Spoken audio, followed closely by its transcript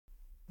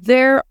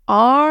There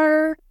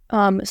are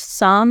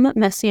some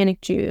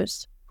Messianic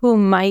Jews who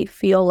might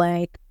feel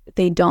like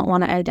they don't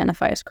want to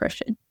identify as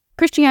Christian.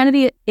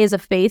 Christianity is a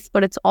faith,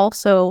 but it's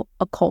also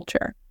a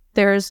culture.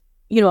 There's,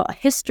 a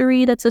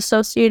history that's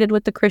associated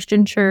with the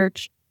Christian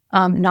church,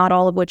 not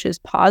all of which is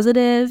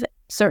positive.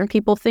 Certain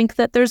people think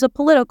that there's a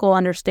political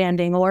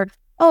understanding, or,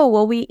 oh,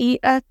 well, we eat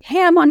a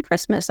ham on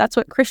Christmas. That's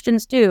what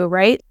Christians do,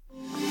 right?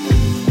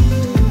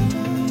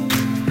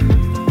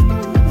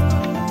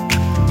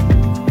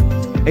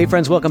 Hey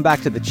friends, welcome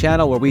back to the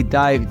channel where we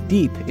dive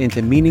deep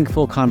into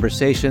meaningful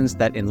conversations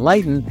that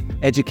enlighten,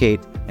 educate,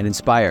 and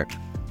inspire.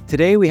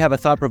 Today we have a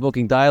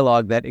thought-provoking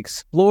dialogue that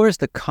explores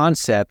the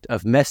concept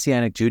of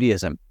Messianic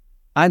Judaism.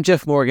 I'm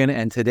Jeff Morgan,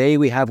 and today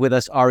we have with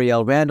us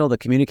Arielle Randle, the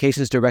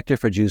Communications Director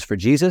for Jews for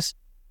Jesus.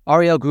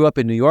 Arielle grew up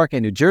in New York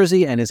and New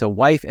Jersey and is a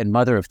wife and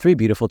mother of 3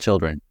 beautiful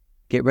children.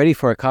 Get ready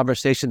for a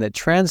conversation that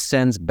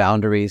transcends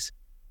boundaries,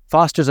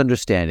 fosters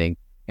understanding,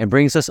 and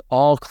brings us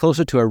all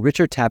closer to a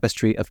richer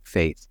tapestry of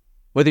faith.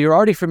 Whether you're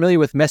already familiar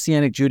with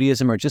Messianic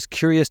Judaism or just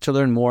curious to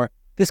learn more,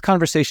 this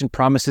conversation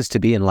promises to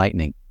be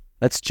enlightening.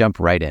 Let's jump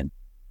right in.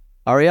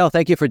 Arielle,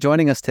 thank you for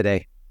joining us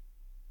today.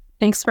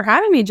 Thanks for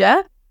having me,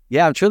 Jeff.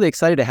 Yeah, I'm truly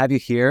excited to have you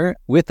here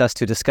with us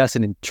to discuss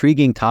an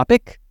intriguing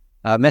topic,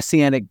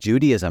 Messianic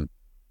Judaism.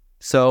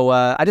 So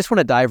I just want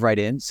to dive right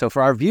in. So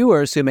for our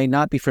viewers who may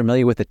not be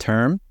familiar with the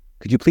term,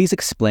 could you please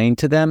explain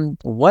to them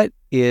what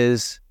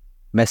is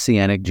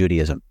Messianic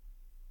Judaism?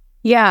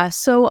 Yeah,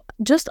 so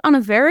just on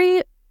a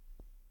very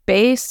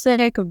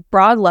basic,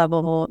 broad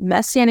level,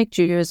 Messianic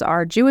Jews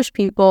are Jewish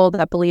people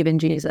that believe in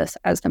Jesus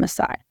as the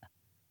Messiah.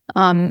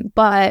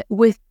 But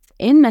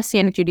within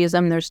Messianic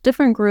Judaism, there's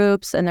different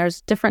groups and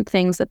there's different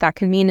things that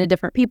can mean to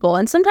different people.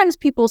 And sometimes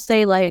people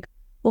say like,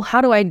 well,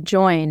 how do I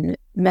join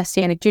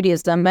Messianic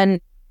Judaism?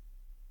 And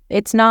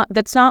that's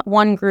not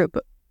one group.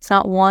 It's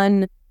not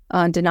one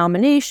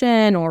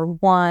denomination or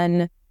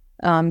one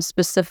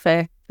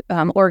specific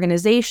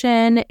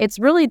organization.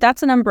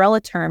 That's an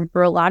umbrella term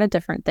for a lot of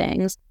different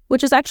things,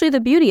 which is actually the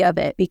beauty of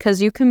it,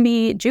 because you can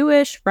be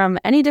Jewish from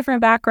any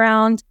different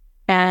background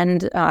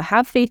and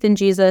have faith in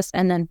Jesus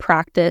and then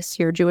practice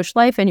your Jewish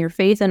life and your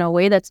faith in a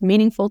way that's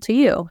meaningful to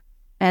you.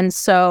 And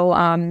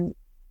so,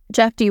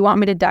 Jeff, do you want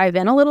me to dive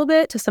in a little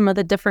bit to some of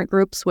the different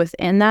groups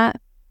within that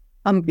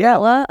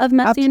umbrella of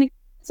Messianic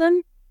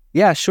Judaism?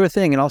 Yeah, sure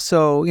thing. And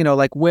also,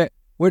 like where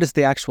does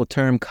the actual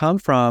term come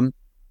from?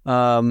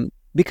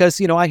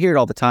 Because, I hear it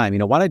all the time,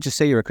 why don't you just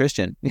say you're a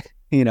Christian,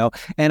 and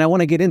I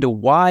want to get into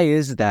why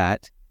is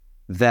that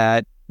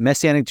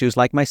Messianic Jews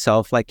like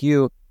myself, like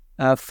you,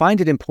 find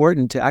it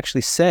important to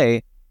actually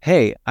say,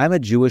 hey, I'm a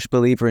Jewish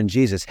believer in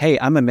Jesus. Hey,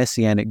 I'm a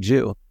Messianic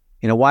Jew.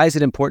 Why is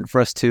it important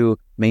for us to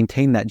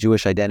maintain that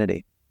Jewish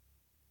identity?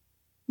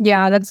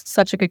 Yeah, that's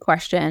such a good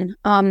question.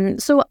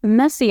 So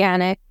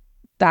Messianic,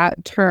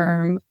 that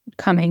term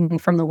coming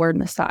from the word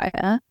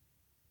Messiah,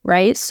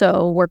 right?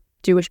 So we're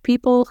Jewish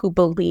people who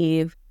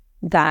believe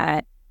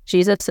that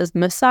Jesus is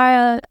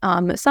Messiah.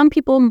 Some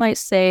people might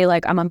say,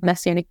 like, I'm a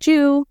Messianic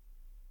Jew,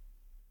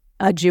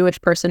 a Jewish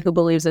person who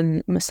believes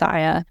in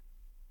Messiah,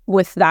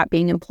 with that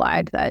being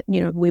implied that,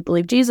 we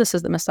believe Jesus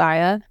is the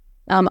Messiah.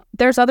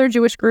 There's other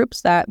Jewish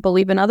groups that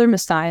believe in other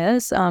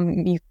Messiahs.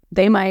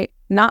 They might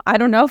not, I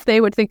don't know if they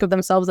would think of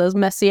themselves as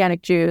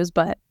Messianic Jews,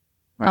 but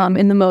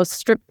in the most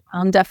stripped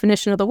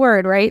definition of the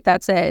word, right?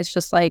 That's it. It's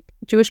just like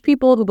Jewish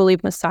people who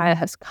believe Messiah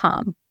has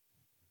come.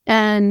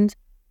 And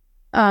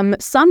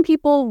some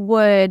people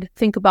would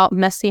think about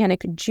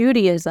Messianic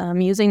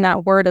Judaism, using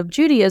that word of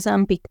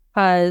Judaism,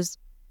 because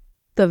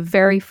the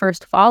very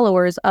first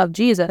followers of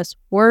Jesus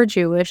were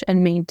Jewish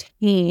and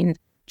maintained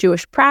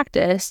Jewish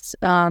practice,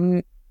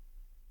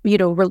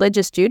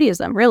 religious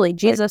Judaism, really.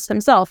 Jesus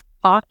himself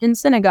taught in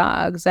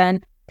synagogues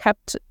and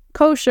kept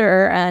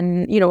kosher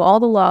and, all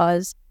the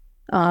laws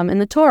in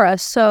the Torah.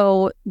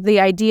 So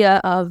the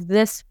idea of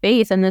this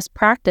faith and this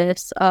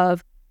practice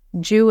of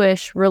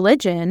Jewish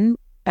religion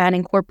and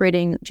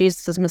incorporating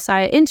Jesus as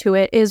Messiah into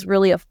it is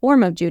really a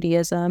form of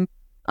Judaism.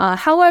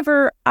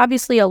 However,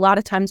 obviously, a lot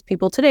of times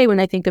people today, when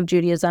they think of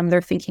Judaism,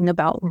 they're thinking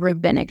about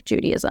rabbinic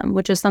Judaism,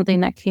 which is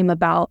something that came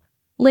about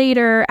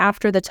later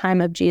after the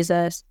time of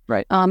Jesus,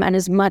 right? And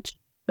is much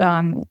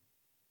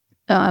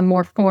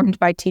more formed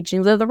by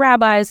teachings of the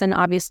rabbis. And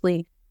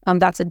obviously,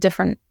 that's a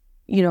different,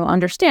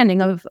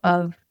 understanding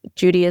of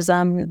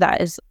Judaism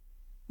that is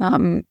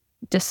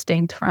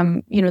distinct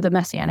from, the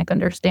Messianic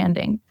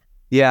understanding.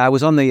 Yeah, I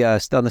was on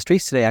the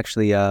streets today,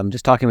 actually,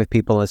 just talking with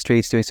people on the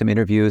streets, doing some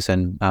interviews,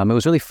 and it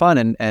was really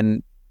fun.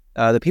 And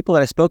the people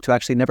that I spoke to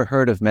actually never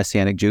heard of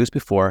Messianic Jews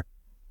before,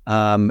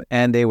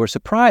 and they were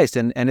surprised.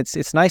 And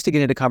it's nice to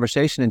get into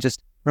conversation and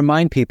just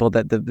remind people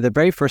that the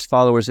very first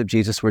followers of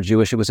Jesus were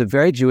Jewish. It was a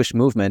very Jewish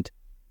movement,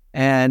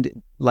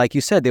 and like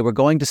you said, they were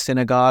going to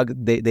synagogue.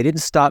 They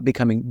didn't stop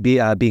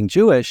being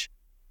Jewish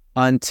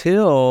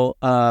until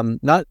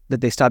not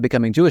that they stopped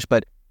becoming Jewish,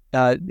 but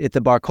at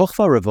the Bar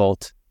Kokhba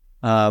revolt.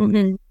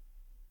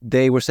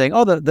 They were saying,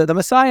 oh, the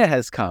Messiah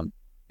has come.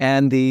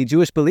 And the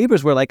Jewish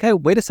believers were like, hey,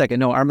 wait a second.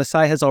 No, our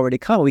Messiah has already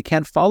come. We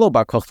can't follow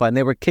Bar Kokhba. And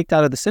they were kicked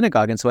out of the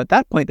synagogue. And so at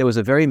that point, there was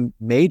a very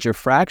major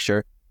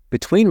fracture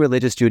between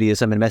religious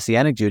Judaism and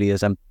Messianic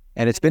Judaism.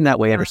 And it's been that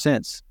way ever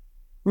since.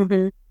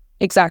 Mm-hmm.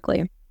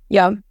 Exactly.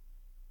 Yeah.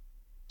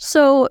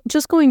 So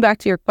just going back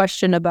to your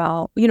question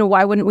about,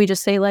 why wouldn't we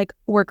just say like,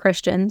 we're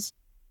Christians?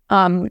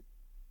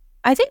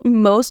 I think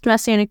most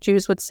Messianic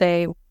Jews would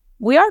say,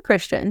 we are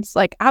Christians.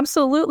 Like,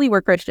 absolutely,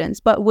 we're Christians.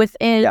 But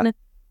within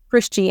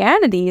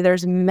Christianity,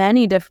 there's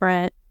many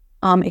different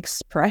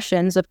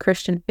expressions of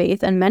Christian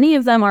faith, and many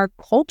of them are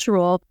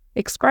cultural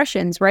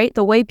expressions, right?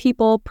 The way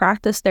people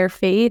practice their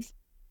faith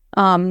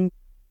of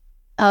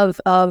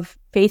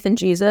faith in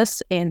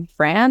Jesus in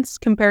France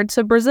compared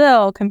to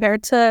Brazil,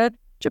 compared to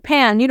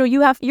Japan. You're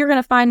going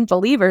to find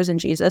believers in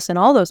Jesus in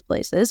all those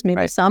places.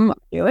 Maybe some are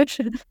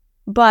Jewish,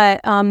 but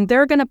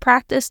they're going to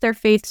practice their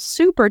faith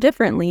super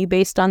differently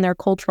based on their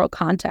cultural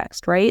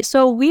context, right?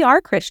 So we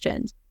are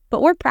Christians,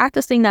 but we're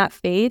practicing that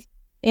faith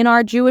in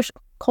our Jewish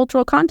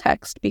cultural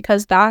context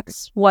because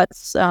that's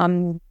what's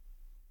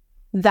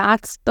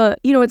that's the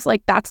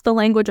that's the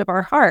language of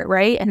our heart,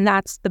 right? And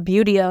that's the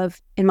beauty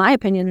of, in my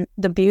opinion,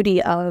 the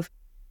beauty of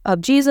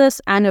Jesus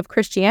and of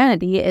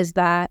Christianity is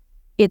that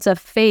it's a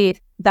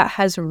faith that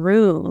has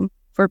room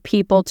for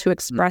people to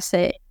express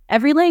it,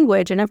 every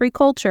language and every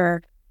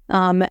culture.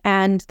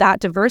 And that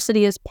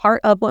diversity is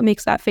part of what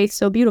makes that faith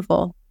so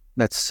beautiful.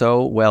 That's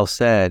so well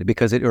said,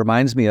 because it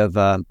reminds me of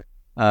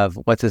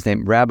what's his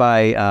name,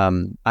 Rabbi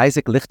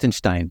Isaac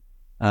Lichtenstein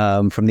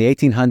from the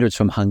 1800s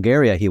from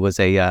Hungary. He was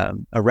a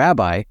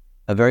rabbi,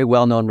 a very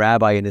well-known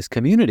rabbi in his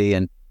community,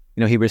 and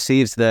he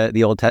receives the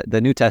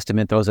New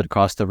Testament, throws it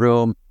across the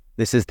room.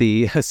 This is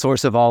the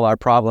source of all our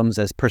problems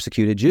as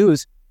persecuted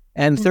Jews.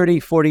 And 30,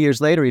 40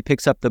 years later, he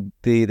picks up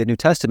the New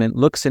Testament,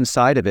 looks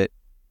inside of it,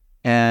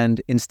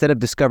 and instead of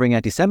discovering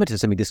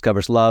anti-Semitism, he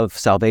discovers love,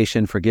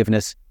 salvation,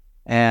 forgiveness,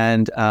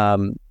 and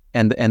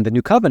the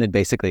new covenant,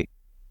 basically.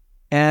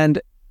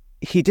 And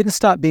he didn't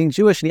stop being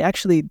Jewish, and he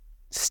actually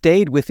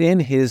stayed within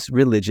his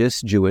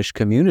religious Jewish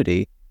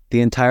community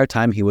the entire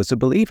time he was a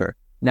believer.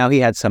 Now he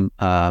had a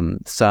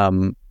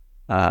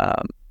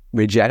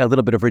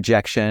little bit of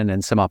rejection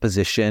and some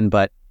opposition,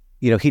 but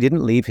he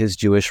didn't leave his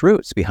Jewish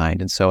roots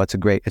behind, and so it's a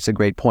great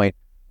point.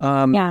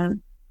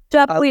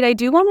 Wait, I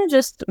do want to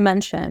just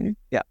mention,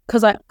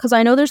 because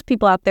I know there's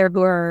people out there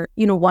who are,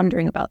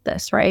 wondering about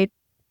this, right?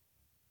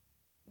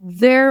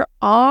 There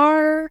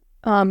are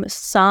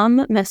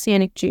some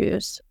Messianic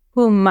Jews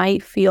who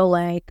might feel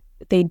like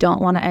they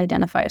don't want to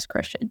identify as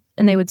Christian,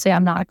 and they would say,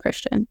 I'm not a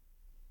Christian.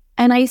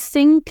 And I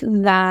think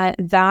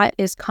that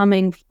is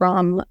coming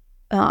from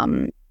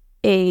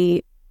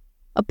a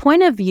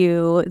point of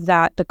view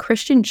that the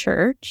Christian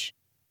church,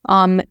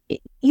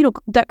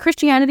 that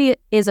Christianity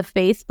is a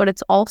faith, but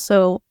it's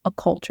also a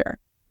culture,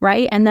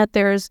 right? And that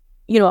there's,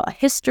 a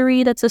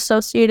history that's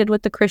associated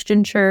with the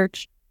Christian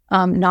church,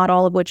 not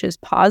all of which is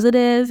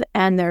positive.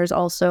 And there's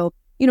also,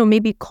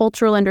 maybe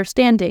cultural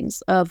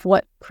understandings of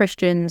what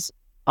Christians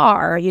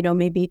are.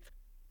 Maybe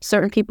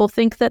certain people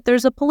think that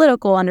there's a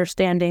political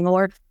understanding,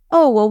 or,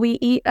 oh, well, we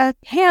eat a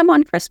ham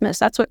on Christmas.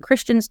 That's what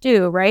Christians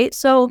do, right?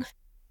 So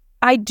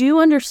I do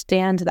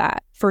understand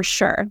that for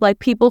sure. Like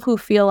people who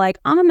feel like,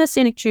 I'm a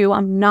Messianic Jew,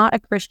 I'm not a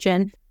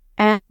Christian.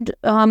 And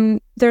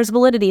there's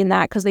validity in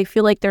that because they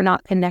feel like they're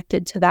not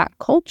connected to that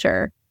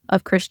culture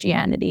of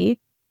Christianity.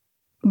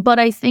 But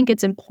I think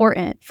it's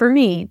important, for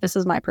me, this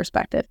is my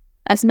perspective,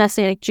 as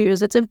Messianic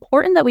Jews, it's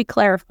important that we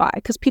clarify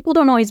because people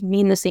don't always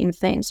mean the same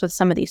things with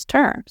some of these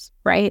terms,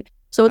 right?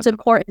 So it's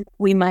important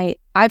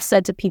I've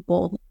said to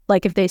people,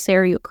 like if they say,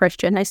 are you a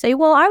Christian? I say,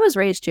 well, I was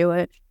raised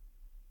Jewish.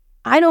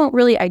 I don't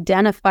really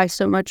identify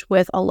so much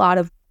with a lot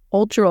of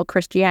cultural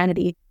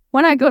Christianity.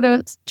 When I go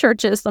to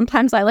churches,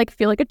 sometimes I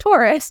feel like a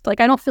tourist.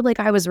 Like I don't feel like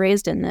I was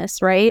raised in this,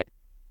 right?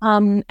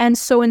 And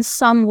so in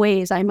some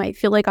ways I might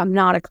feel like I'm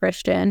not a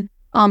Christian.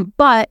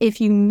 But if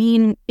you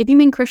mean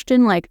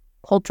Christian, like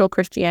cultural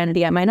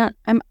Christianity, I might not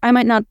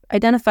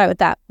identify with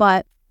that.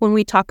 But when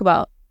we talk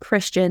about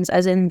Christians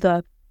as in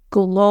the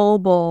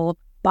global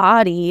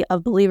body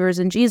of believers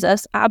in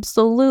Jesus,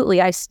 absolutely,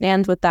 I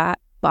stand with that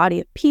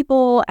body of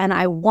people, and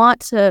I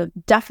want to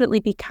definitely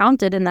be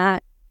counted in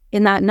that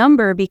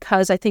number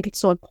because I think it's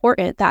so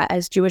important that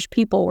as Jewish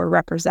people we're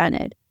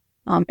represented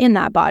in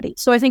that body.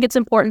 So I think it's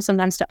important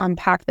sometimes to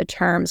unpack the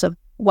terms of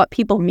what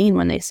people mean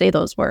when they say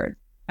those words.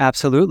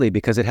 Absolutely,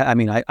 because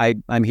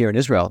I'm here in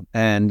Israel,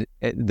 and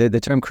the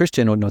term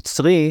Christian or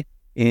Notzri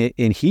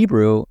in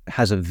Hebrew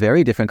has a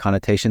very different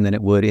connotation than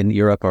it would in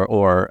Europe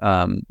or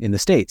in the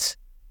States.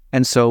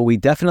 And so we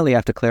definitely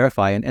have to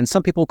clarify. And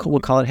some people will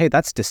call it, hey,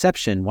 that's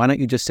deception. Why don't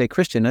you just say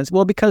Christian? And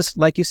well, because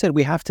like you said,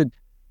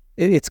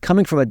 it's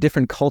coming from a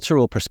different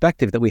cultural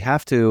perspective that we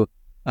have to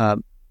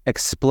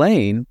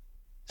explain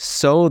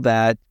so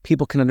that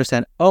people can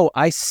understand, oh,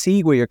 I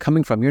see where you're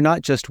coming from. You're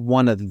not just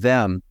one of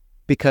them.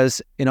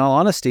 Because in all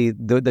honesty,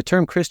 the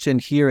term Christian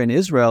here in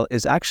Israel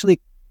is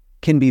actually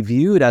can be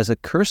viewed as a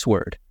curse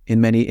word in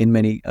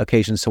many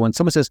occasions. So when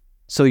someone says,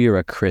 so you're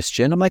a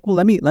Christian, I'm like, well,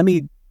 let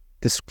me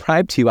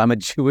describe to you, I'm a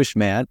Jewish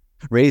man,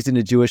 raised in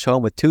a Jewish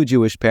home with 2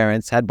 Jewish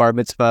parents, had bar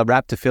mitzvah,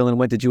 wrapped tefillin,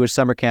 went to Jewish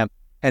summer camp,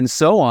 and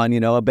so on,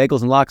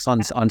 bagels and lox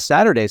on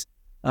Saturdays.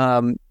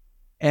 But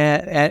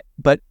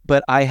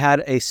I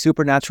had a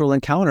supernatural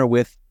encounter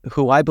with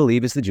who I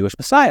believe is the Jewish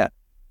Messiah.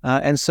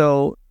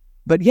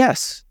 But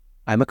yes,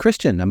 I'm a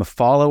Christian. I'm a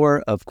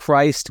follower of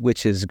Christ,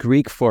 which is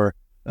Greek for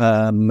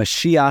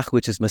Mashiach,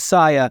 which is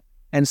Messiah.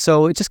 And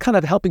so it's just kind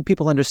of helping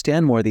people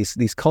understand more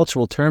these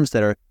cultural terms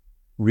that are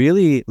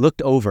really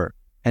looked over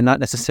and not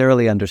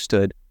necessarily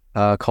understood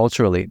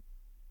culturally.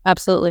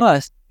 Absolutely.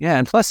 Plus,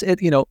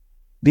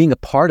 being a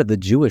part of the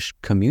Jewish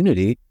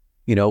community,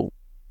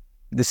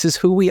 this is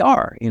who we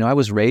are. I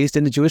was raised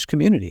in the Jewish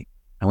community.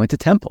 I went to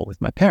temple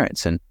with my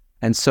parents,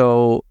 and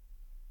so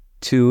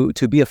to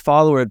be a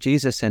follower of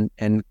Jesus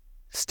and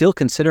still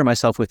consider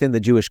myself within the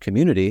Jewish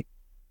community.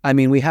 I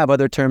mean, we have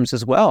other terms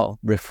as well: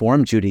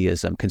 Reform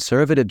Judaism,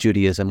 Conservative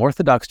Judaism,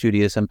 Orthodox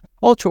Judaism,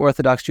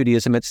 Ultra-Orthodox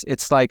Judaism.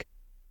 It's like,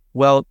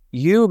 well,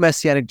 you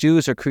Messianic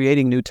Jews are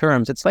creating new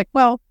terms. It's like,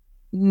 well,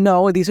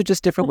 no, these are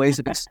just different ways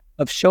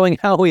of showing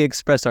how we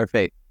express our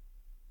faith.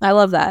 I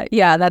love that.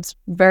 Yeah, that's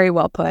very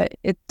well put.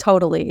 It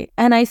totally.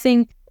 And I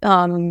think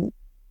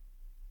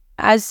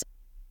as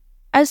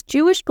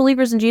Jewish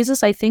believers in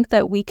Jesus, I think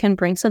that we can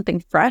bring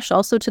something fresh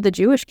also to the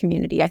Jewish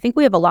community. I think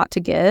we have a lot to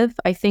give.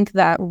 I think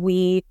that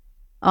we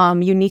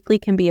uniquely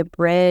can be a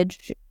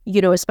bridge,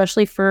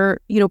 especially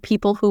for,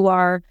 people who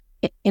are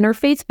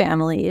interfaith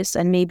families,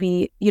 and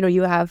maybe,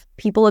 you have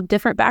people of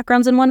different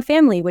backgrounds in one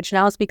family, which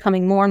now is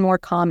becoming more and more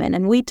common.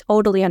 And we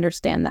totally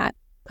understand that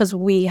because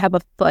we have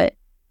a foot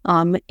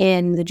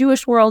in the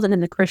Jewish world and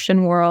in the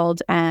Christian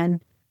world. And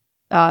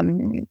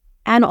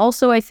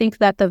also I think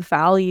that the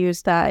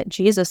values that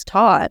Jesus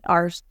taught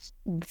are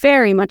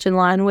very much in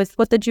line with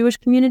what the Jewish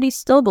community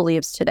still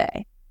believes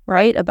today,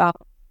 right? About,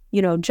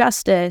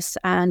 justice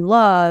and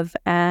love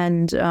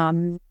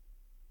and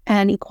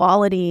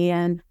equality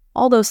and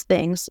all those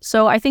things.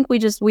 So I think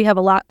we have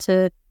a lot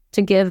to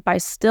give by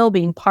still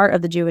being part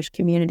of the Jewish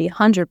community,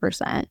 100%.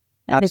 Absolutely.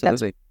 I think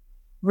that's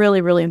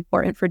really, really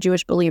important for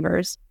Jewish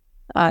believers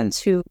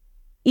to,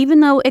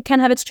 even though it can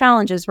have its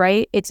challenges,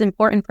 right? It's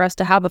important for us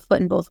to have a foot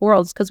in both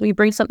worlds because we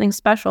bring something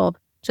special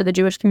to the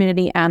Jewish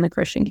community and the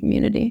Christian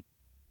community.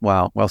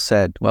 Wow. Well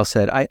said. Well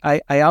said.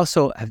 I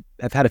also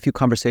have had a few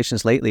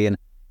conversations lately, and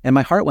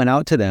my heart went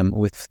out to them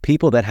with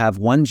people that have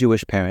one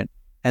Jewish parent,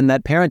 and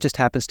that parent just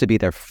happens to be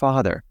their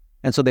father.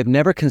 And so they've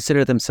never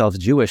considered themselves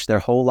Jewish their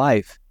whole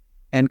life.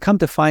 And come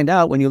to find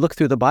out, when you look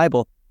through the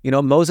Bible,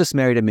 Moses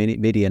married a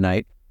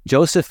Midianite.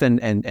 Joseph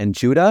and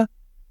Judah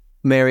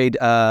married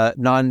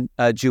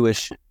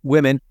non-Jewish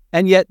women.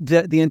 And yet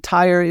the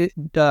entire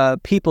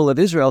people of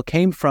Israel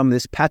came from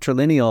this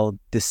patrilineal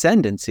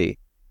descendancy.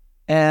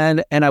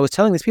 And I was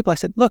telling these people, I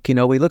said, look,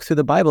 we look through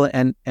the Bible,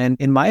 and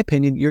in my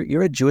opinion,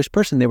 you're a Jewish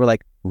person. They were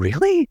like,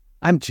 really?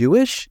 I'm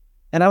Jewish?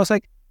 And I was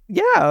like,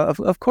 yeah,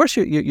 of course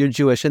you're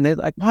Jewish. And they're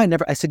like, well,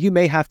 I said, you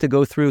may have to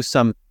go through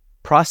some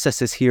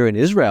processes here in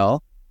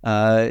Israel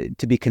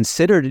to be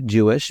considered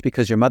Jewish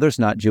because your mother's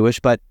not Jewish,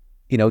 but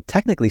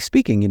technically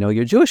speaking,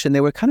 you're Jewish. And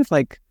they were kind of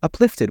like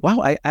uplifted.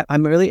 Wow, I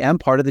really am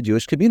part of the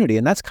Jewish community.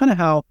 And that's kind of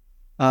how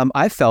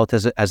I felt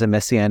as a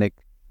Messianic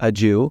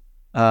Jew,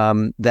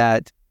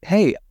 that,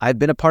 hey, I've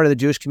been a part of the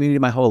Jewish community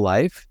my whole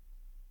life.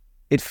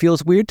 It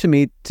feels weird to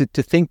me to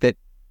think that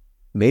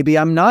maybe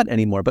I'm not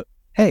anymore, but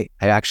hey,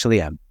 I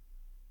actually am.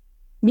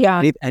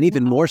 Yeah. And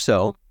even more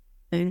so.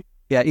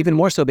 Yeah, even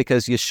more so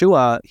because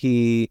Yeshua,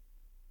 he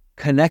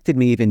connected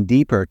me even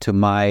deeper to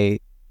my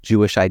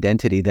Jewish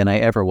identity than I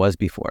ever was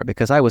before,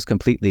 because I was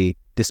completely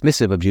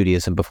dismissive of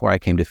Judaism before I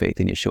came to faith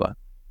in Yeshua.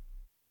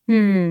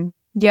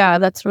 Yeah,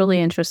 that's really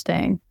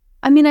interesting.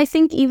 I mean, I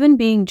think even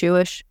being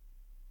Jewish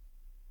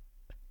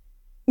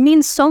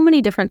means so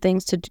many different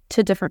things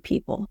to different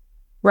people,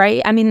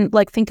 right? I mean,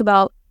 like, think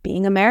about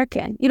being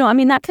American.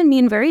 That can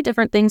mean very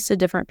different things to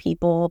different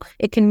people.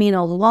 It can mean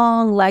a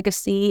long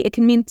legacy. It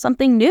can mean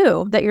something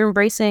new that you're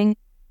embracing,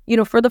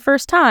 for the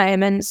first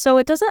time. And so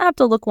it doesn't have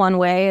to look one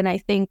way. And I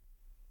think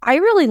I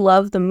really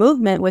love the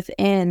movement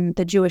within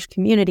the Jewish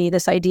community,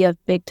 this idea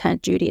of Big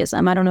Tent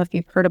Judaism. I don't know if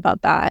you've heard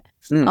about that.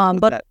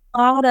 But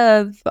a lot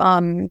of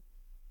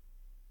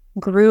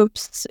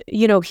groups,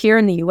 here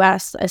in the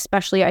US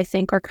especially, I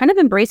think, are kind of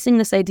embracing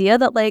this idea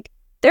that, like,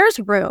 there's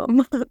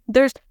room.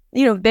 There's,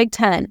 Big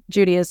Tent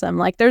Judaism.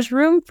 Like, there's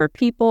room for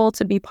people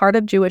to be part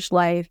of Jewish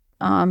life.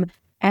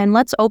 And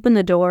let's open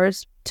the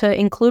doors to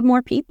include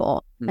more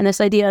people. And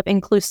this idea of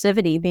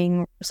inclusivity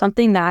being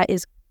something that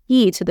is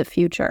key to the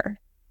future.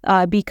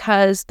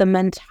 Because the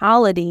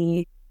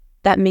mentality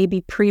that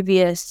maybe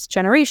previous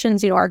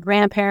generations, our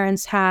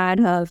grandparents had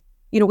of,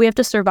 we have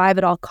to survive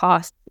at all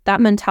costs.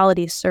 That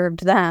mentality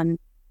served them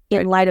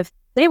in light of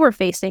they were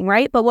facing,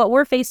 right? But what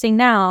we're facing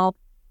now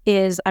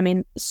is,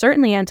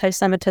 certainly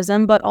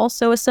anti-Semitism, but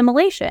also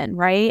assimilation,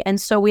 right? And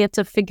so we have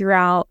to figure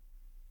out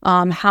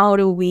how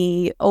do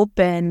we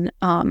open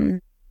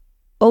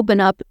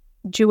up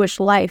Jewish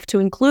life to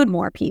include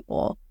more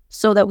people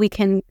so that we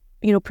can,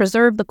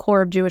 preserve the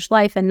core of Jewish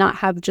life and not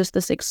have just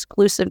this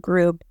exclusive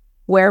group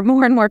where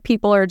more and more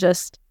people are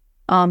just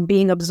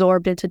being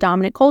absorbed into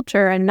dominant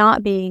culture and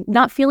not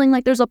feeling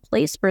like there's a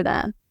place for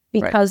them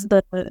because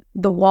the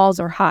walls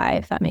are high,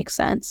 if that makes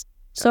sense.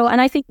 So,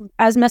 and I think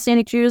as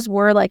Messianic Jews,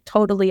 we're like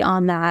totally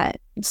on that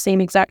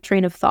same exact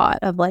train of thought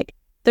of like,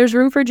 there's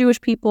room for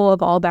Jewish people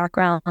of all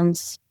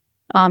backgrounds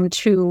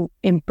to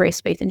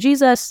embrace faith in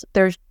Jesus.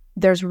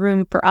 There's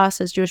room for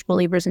us as Jewish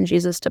believers in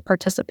Jesus to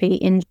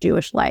participate in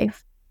Jewish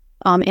life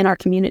in our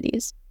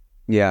communities.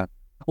 Yeah.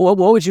 Well,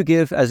 what would you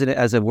give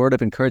as a word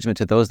of encouragement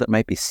to those that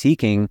might be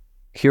seeking,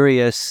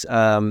 curious?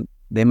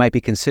 They might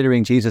be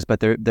considering Jesus, but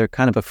they're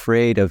kind of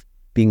afraid of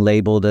being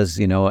labeled as,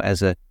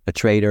 as a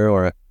traitor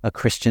or a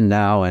Christian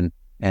now, and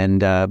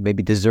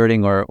maybe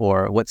deserting,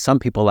 or what some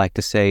people like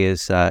to say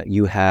is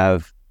you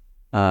have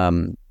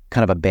kind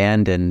of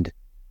abandoned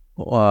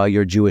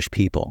your Jewish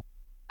people.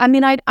 I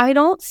mean, I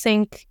don't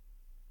think.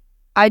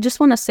 I just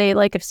want to say,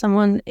 like, if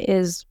someone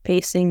is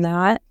facing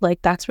that,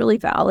 like, that's really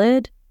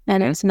valid,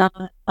 and it's not.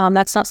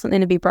 That's not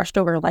something to be brushed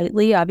over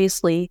lightly.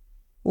 Obviously,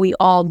 we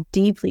all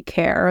deeply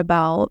care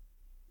about,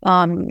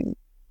 honoring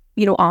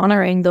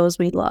those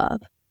we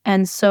love.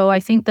 And so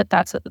I think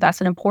that's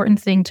an important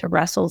thing to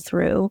wrestle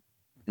through.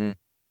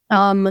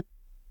 Mm-hmm.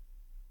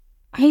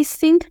 I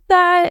think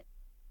that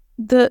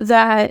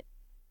that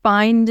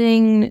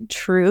finding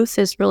truth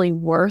is really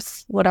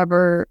worth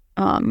whatever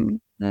the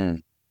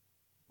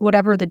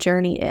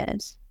journey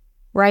is,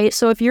 right?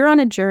 So if you're on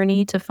a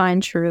journey to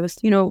find truth,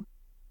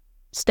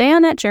 stay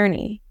on that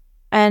journey.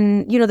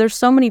 And there's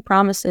so many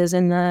promises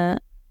in the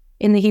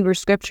Hebrew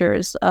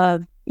scriptures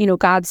of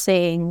God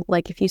saying,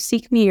 like, if you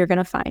seek me, you're going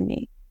to find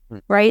me.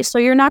 Right? So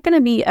you're not going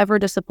to be ever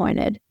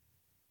disappointed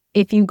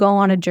if you go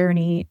on a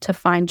journey to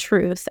find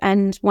truth.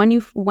 And when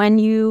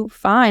you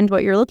find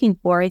what you're looking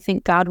for, I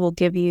think God will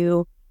give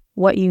you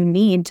what you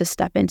need to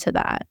step into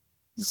that.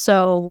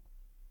 So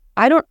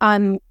I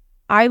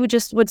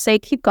would say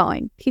keep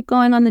going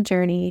on the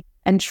journey,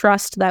 and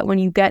trust that when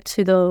you get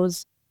to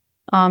those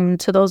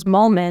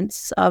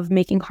moments of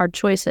making hard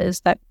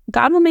choices, that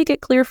God will make it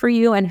clear for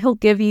you, and he'll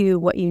give you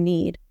what you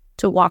need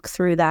to walk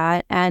through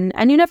that. And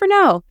you never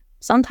know.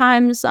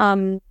 Sometimes,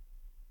 I've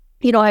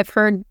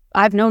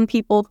known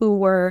people who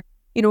were,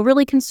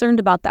 really concerned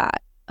about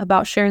that,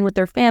 about sharing with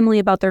their family,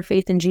 about their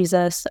faith in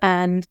Jesus.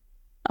 And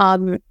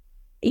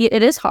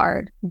it is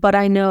hard, but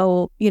I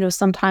know,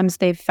 sometimes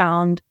they've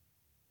found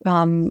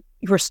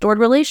restored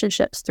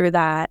relationships through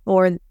that,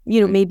 or,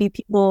 maybe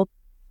people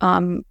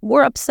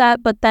were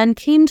upset, but then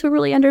came to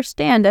really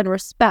understand and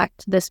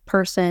respect this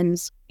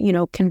person's,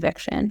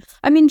 conviction.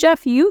 I mean,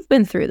 Jeff, you've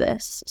been through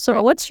this.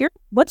 So what's your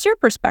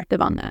perspective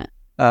on that?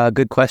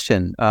 Good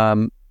question.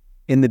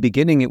 In the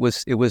beginning, it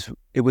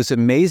was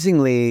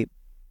amazingly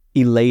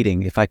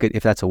elating,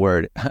 if that's a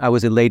word. I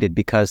was elated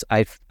because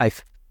I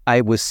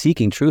was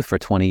seeking truth for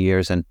 20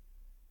 years, and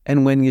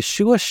when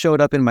Yeshua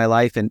showed up in my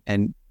life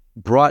and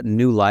brought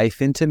new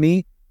life into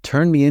me,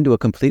 turned me into a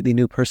completely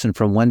new person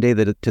from one day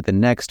to the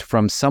next,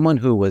 from someone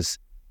who was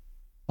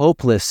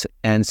hopeless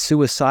and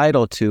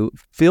suicidal to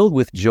filled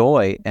with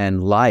joy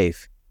and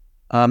life.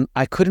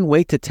 I couldn't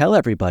wait to tell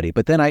everybody,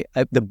 but then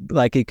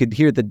you could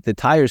hear the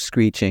tires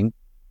screeching.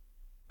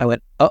 I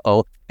went,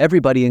 uh-oh,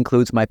 everybody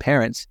includes my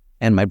parents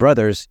and my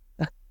brothers,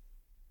 and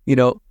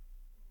how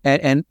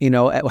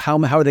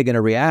are they going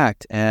to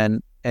react?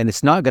 And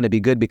it's not going to be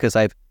good, because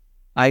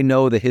I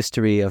know the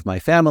history of my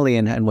family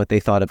and what they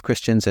thought of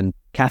Christians and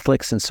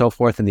Catholics and so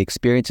forth, and the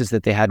experiences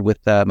that they had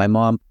with my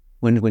mom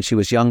when she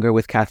was younger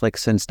with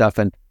Catholics and stuff.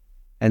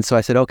 And so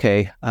I said,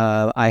 okay,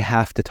 I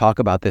have to talk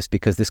about this,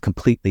 because this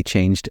completely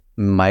changed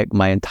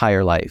my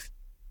entire life,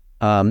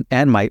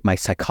 and my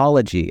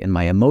psychology and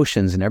my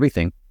emotions and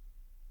everything.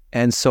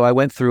 And so I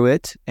went through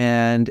it,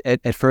 and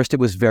at first it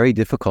was very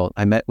difficult.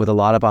 I met with a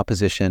lot of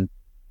opposition,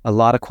 a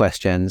lot of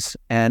questions,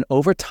 and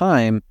over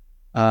time,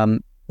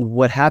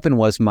 what happened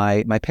was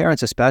my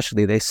parents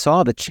especially, they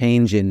saw the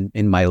change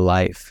in my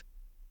life,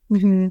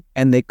 mm-hmm.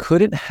 and they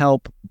couldn't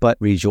help but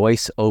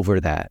rejoice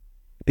over that,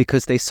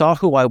 because they saw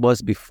who I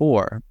was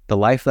before, the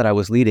life that I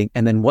was leading,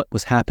 and then what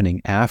was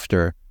happening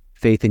after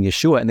faith in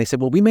Yeshua. And they said,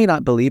 well, we may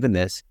not believe in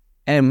this,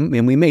 and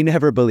we may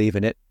never believe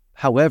in it.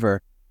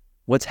 However,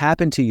 what's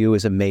happened to you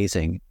is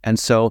amazing. And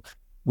so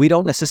we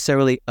don't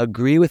necessarily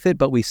agree with it,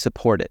 but we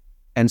support it.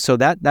 And so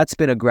that's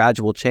been a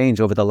gradual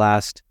change over the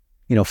last,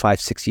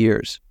 5-6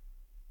 years.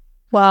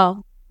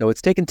 Wow. So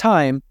it's taken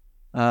time.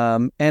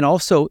 And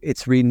also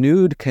it's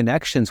renewed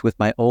connections with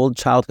my old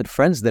childhood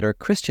friends that are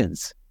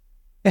Christians.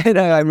 And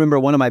I remember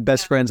one of my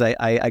best friends,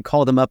 I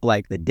called him up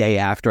like the day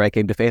after I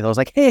came to faith. I was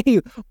like,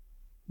 hey,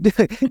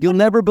 you'll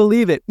never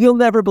believe it. You'll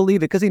never believe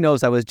it. Because he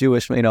knows I was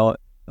Jewish.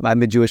 I've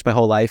been Jewish my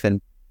whole life.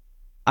 And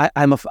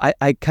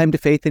I came to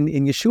faith in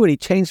Yeshua, and he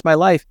changed my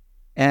life.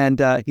 And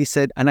I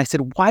said,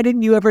 why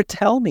didn't you ever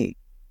tell me?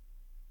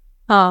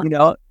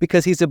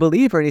 Because he's a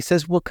believer. And he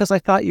says, well, because I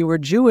thought you were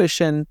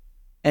Jewish and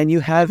you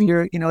have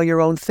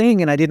your own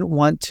thing. And I didn't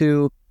want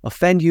to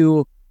offend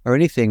you or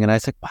anything. And I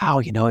said,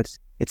 wow,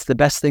 it's the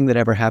best thing that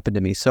ever happened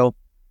to me. So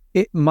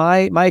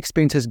my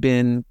experience has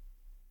been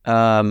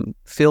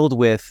filled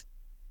with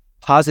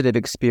positive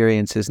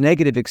experiences,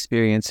 negative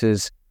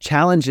experiences,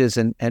 challenges,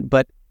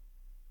 but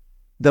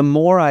the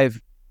more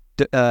I've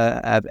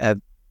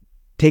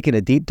taken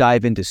a deep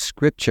dive into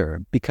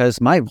Scripture,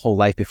 because my whole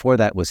life before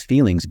that was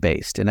feelings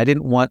based, and I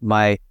didn't want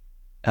my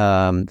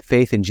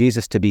faith in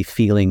Jesus to be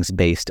feelings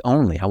based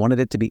only. I wanted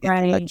it to be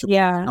intellectual.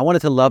 Yeah. I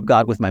wanted to love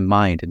God with my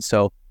mind, and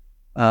so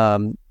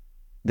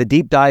the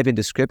deep dive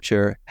into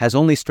Scripture has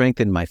only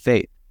strengthened my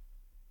faith.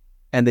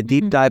 And the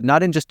deep dive,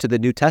 not in just to the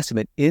New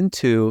Testament,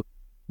 into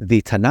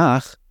the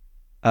Tanakh,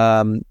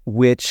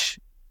 which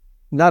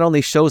not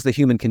only shows the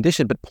human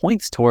condition, but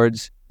points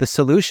towards the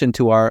solution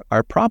to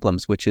our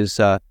problems, which is,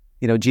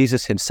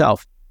 Jesus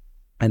himself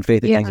and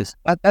faith in Jesus.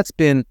 That's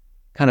been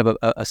kind of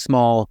a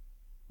small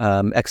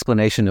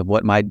explanation of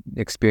what my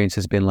experience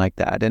has been like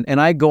that.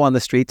 And I go on the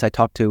streets, I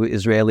talk to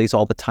Israelis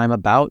all the time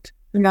about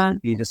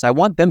Jesus. I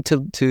want them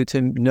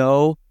to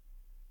know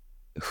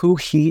who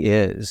he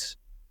is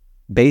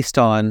based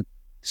on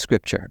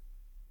Scripture,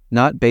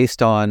 not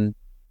based on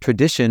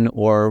tradition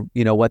or,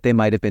 what they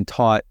might have been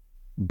taught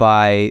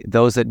by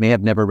those that may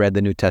have never read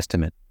the New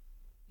Testament.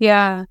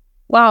 Yeah.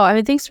 Wow. I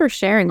mean, thanks for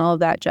sharing all of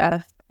that,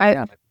 Jeff.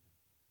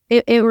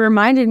 It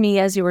reminded me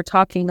as you were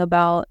talking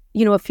about,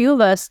 a few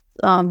of us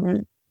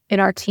in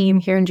our team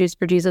here in Jews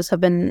for Jesus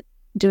have been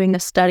doing a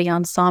study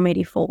on Psalm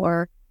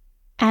 84.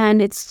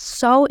 And it's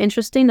so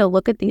interesting to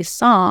look at these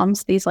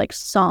Psalms, these like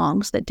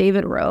songs that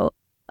David wrote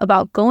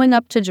about going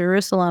up to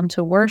Jerusalem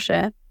to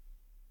worship.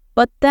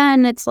 But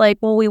then it's like,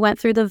 well, we went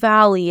through the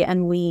valley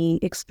and we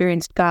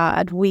experienced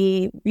God.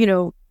 We,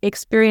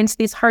 experienced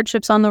these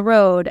hardships on the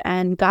road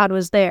and God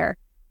was there.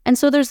 And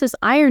so there's this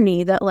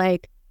irony that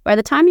like, by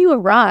the time you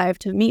arrive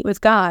to meet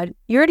with God,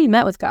 you already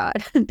met with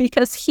God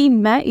because he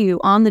met you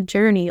on the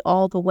journey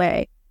all the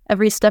way,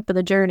 every step of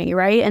the journey,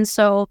 right? And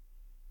so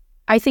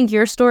I think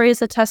your story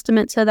is a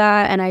testament to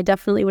that. And I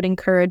definitely would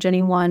encourage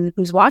anyone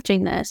who's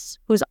watching this,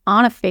 who's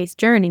on a faith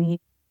journey,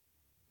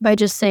 by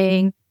just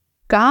saying,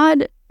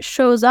 God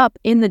shows up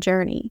in the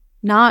journey,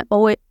 not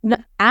always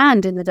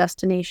and in the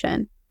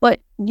destination, but,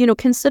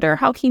 consider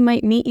how he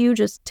might meet you.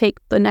 Just take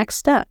the next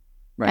step.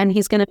 Right. And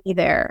he's going to be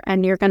there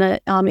and you're going to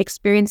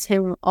experience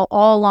him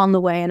all along the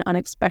way in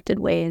unexpected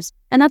ways.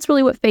 And that's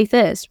really what faith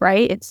is,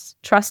 right? It's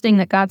trusting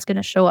that God's going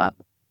to show up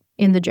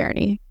in the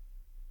journey.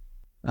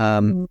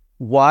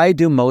 Why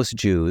do most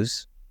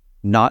Jews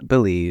not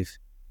believe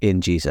in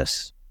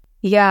Jesus?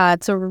 Yeah,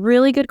 it's a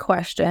really good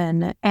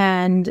question.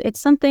 And it's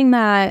something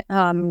that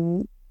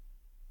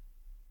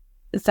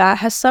that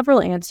has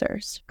several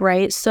answers,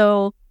 right?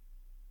 So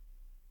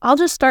I'll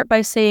just start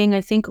by saying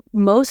I think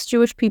most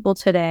Jewish people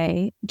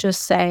today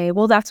just say,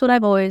 well, that's what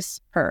I've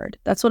always heard.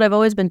 That's what I've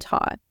always been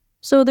taught.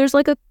 So there's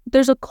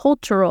a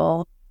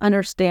cultural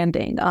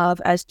understanding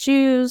of, as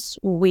Jews,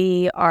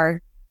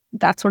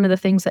 that's one of the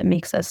things that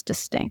makes us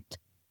distinct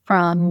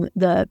from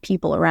the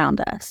people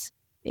around us,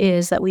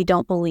 is that we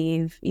don't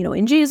believe,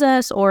 in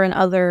Jesus or in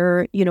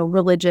other,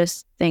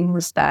 religious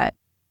things that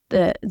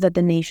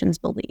the nations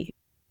believe.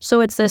 So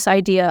it's this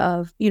idea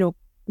of,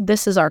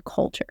 this is our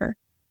culture.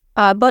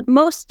 But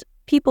most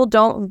people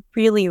don't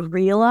really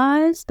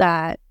realize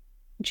that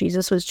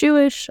Jesus was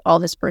Jewish, all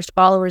his first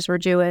followers were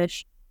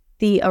Jewish.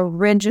 The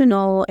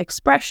original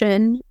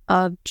expression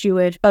of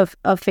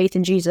faith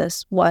in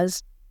Jesus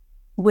was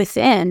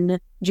within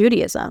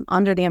Judaism,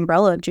 under the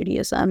umbrella of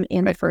Judaism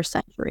in the first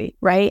century,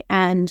 right?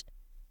 And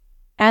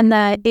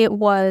that it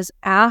was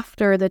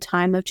after the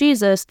time of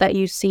Jesus that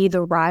you see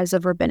the rise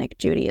of rabbinic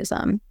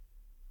Judaism.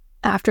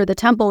 After the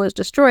temple was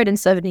destroyed in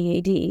 70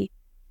 AD,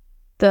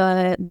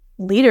 the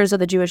leaders of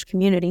the Jewish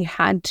community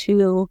had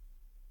to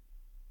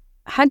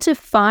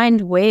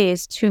find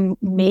ways to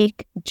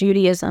make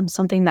Judaism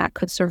something that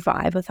could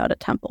survive without a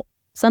temple,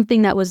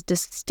 something that was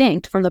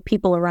distinct from the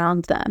people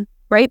around them,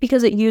 right?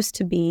 Because it used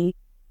to be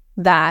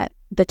that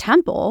the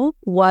temple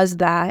was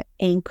that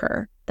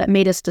anchor that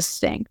made us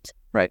distinct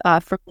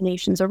from the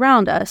nations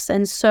around us.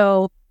 And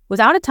so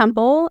without a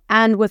temple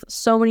and with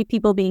so many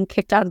people being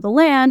kicked out of the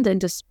land and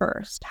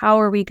dispersed, how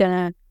are we going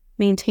to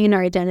maintain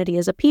our identity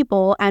as a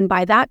people? And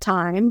by that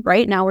time,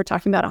 right now we're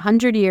talking about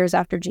 100 years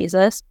after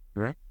Jesus,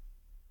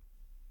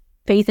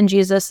 faith in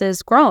Jesus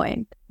is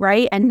growing,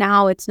 right? And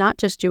now it's not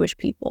just Jewish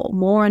people,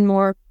 more and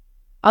more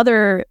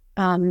other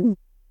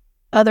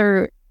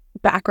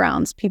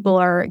backgrounds, people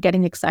are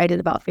getting excited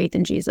about faith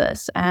in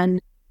Jesus.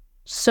 And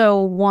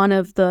so one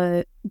of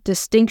the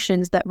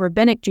distinctions that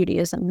rabbinic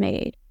Judaism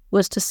made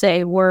was to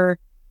say we're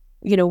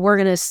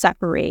going to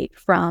separate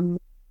from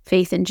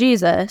faith in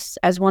Jesus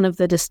as one of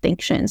the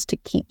distinctions to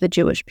keep the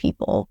Jewish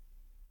people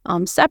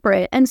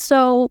separate. And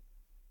so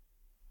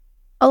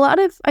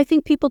I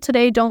think people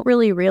today don't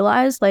really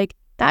realize like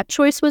that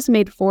choice was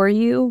made for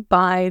you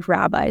by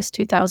rabbis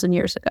 2,000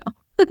 years ago.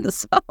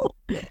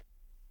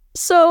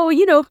 So,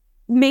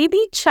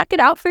 maybe check it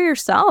out for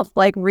yourself,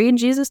 like read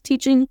Jesus'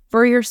 teaching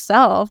for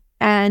yourself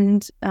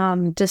and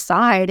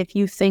decide if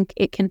you think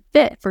it can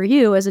fit for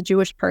you as a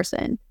Jewish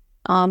person.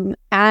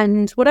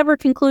 And whatever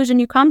conclusion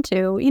you come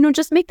to,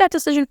 just make that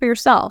decision for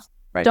yourself.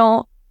 Right.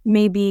 Don't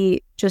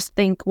maybe just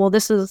think, well,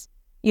 this is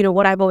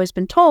what I've always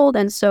been told.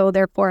 And so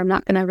therefore I'm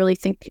not going to really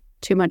think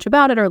too much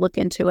about it or look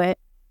into it.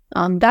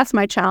 That's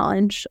my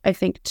challenge, I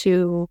think,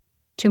 to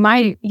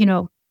my,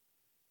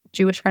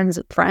 Jewish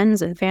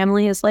friends and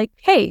family is like,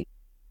 hey,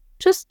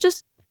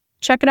 just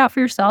check it out for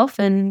yourself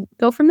and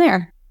go from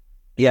there.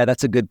 Yeah,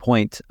 that's a good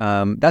point.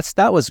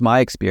 That was my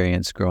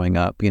experience growing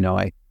up.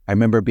 I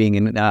remember being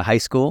in high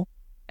school,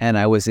 and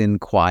I was in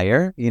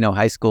choir,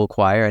 high school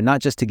choir, and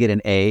not just to get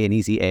an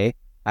easy A.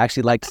 I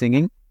actually liked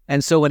singing.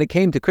 And so when it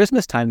came to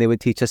Christmas time, they would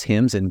teach us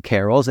hymns and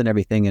carols and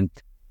everything.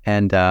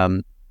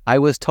 And I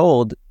was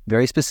told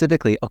very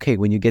specifically, okay,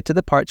 when you get to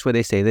the parts where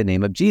they say the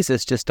name of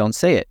Jesus, just don't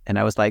say it. And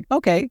I was like,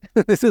 okay,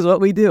 this is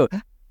what we do.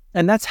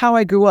 And that's how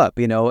I grew up.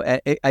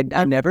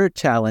 I never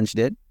challenged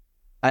it.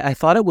 I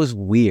thought it was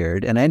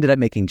weird, and I ended up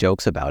making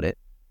jokes about it.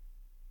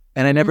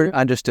 And I never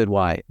understood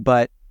why,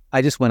 but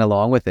I just went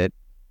along with it.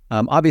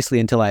 Obviously,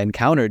 until I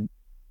encountered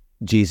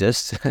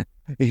Jesus,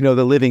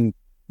 the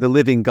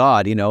living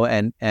God,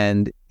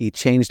 and he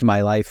changed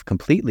my life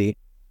completely.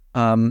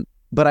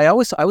 But I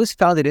always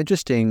found it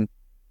interesting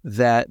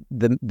that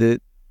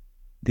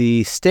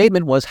the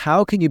statement was,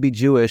 how can you be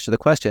Jewish? The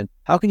question,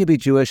 how can you be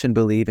Jewish and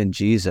believe in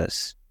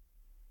Jesus?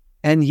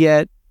 And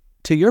yet,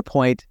 to your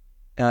point,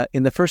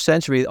 in the first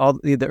century, all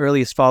the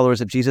earliest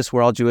followers of Jesus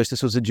were all Jewish.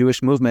 This was a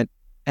Jewish movement,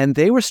 and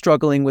they were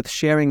struggling with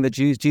sharing the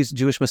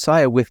Jewish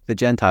Messiah with the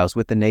Gentiles,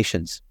 with the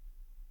nations.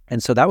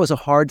 And so that was a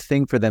hard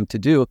thing for them to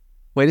do.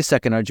 Wait a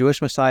second, our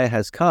Jewish Messiah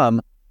has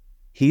come.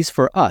 He's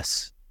for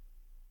us.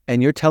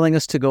 And you're telling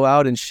us to go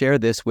out and share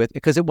this with,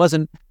 because it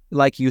wasn't,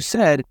 like you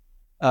said,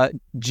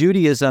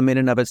 Judaism in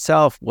and of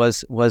itself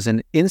was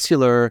an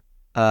insular,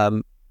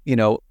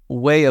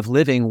 way of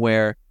living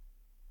where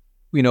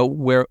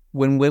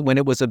when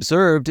it was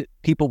observed,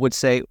 people would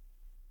say,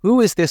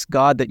 who is this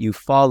God that you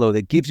follow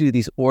that gives you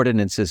these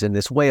ordinances and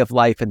this way of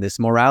life and this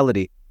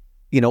morality?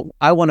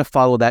 I want to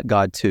follow that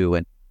God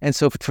too. And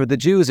so for the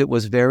Jews, it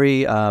was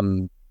very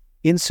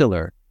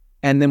insular.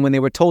 And then when they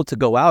were told to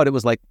go out, it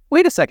was like,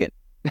 wait a second,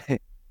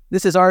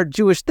 this is our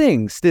Jewish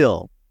thing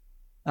still.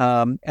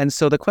 And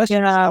so the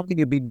question is, how can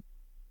you be,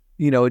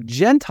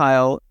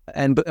 Gentile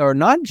or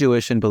not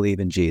Jewish and believe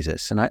in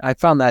Jesus? And I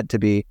found that to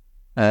be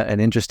an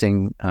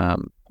interesting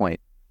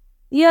point.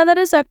 Yeah, that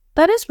is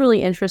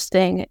really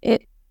interesting.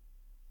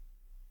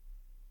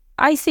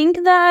 I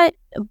think that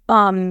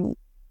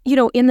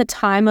in the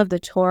time of the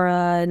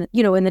Torah and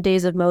in the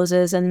days of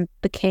Moses and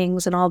the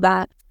kings and all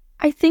that,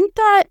 I think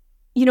that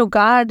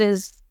God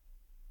is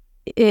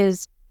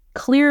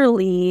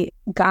clearly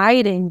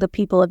guiding the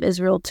people of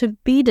Israel to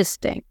be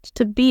distinct,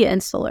 to be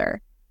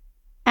insular,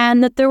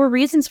 and that there were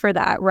reasons for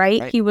that,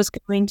 right? He was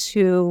going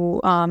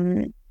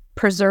to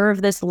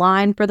preserve this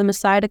line for the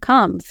Messiah to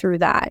come through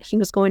that. He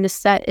was going to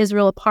set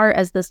Israel apart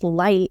as this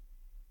light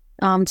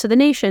to the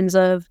nations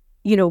of,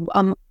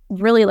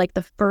 really like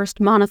the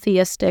first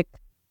monotheistic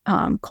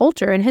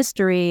culture in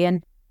history.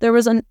 And there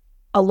was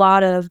a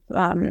lot of,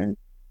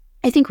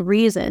 I think,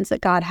 reasons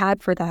that God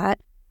had for that.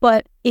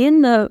 But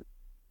in the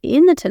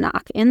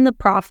Tanakh, in the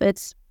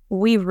prophets,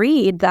 we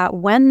read that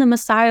when the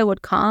Messiah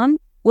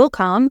will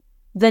come,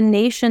 the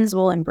nations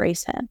will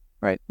embrace him.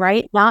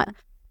 Right?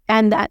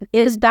 And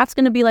that's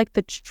going to be like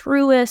the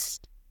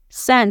truest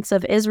sense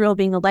of Israel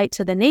being a light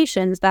to the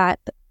nations, that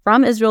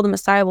from Israel the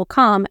Messiah will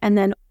come, and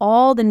then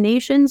all the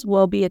nations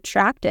will be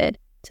attracted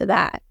to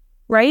that,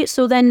 right?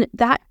 So then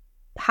that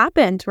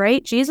happened,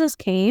 right? Jesus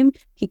came,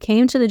 he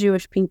came to the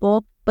Jewish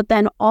people, but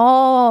then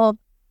all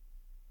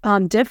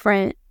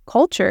different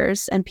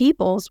cultures and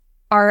peoples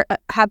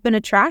have been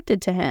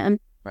attracted to him.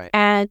 Right.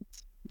 And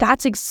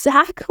that's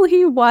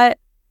exactly what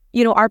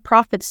our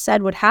prophets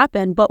said would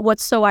happen. But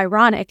what's so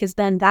ironic is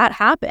then that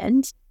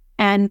happened,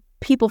 and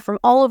people from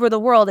all over the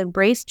world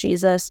embraced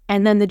Jesus.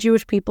 And then the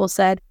Jewish people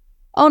said,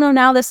 oh no,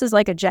 now this is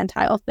like a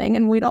Gentile thing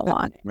and we don't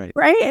want it.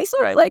 Right?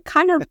 So like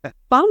kind of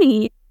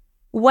funny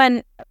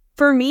when,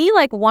 for me,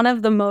 like one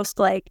of the most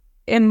like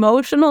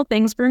emotional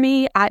things for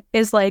me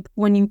is like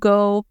when you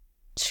go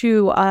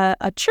to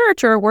a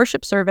church or a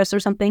worship service or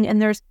something,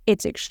 and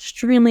it's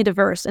extremely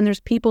diverse and there's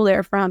people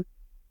there from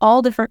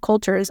all different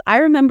cultures. I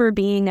remember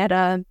being at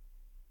a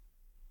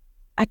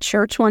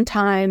church one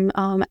time.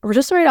 We're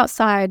just right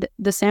outside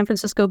the San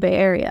Francisco Bay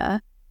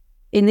Area,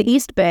 in the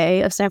East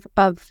Bay of San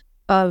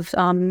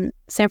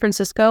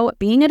Francisco,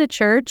 being at a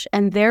church,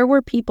 and there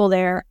were people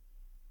there.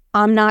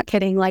 I'm not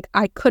kidding. Like,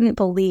 I couldn't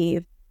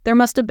believe there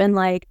must have been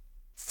like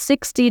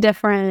 60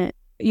 different,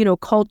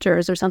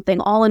 cultures or something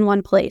all in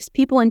one place.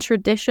 People in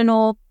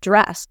traditional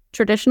dress,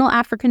 traditional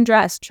African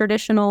dress,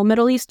 traditional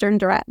Middle Eastern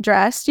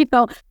dress,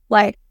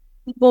 like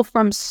people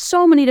from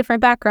so many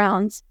different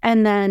backgrounds.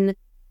 And then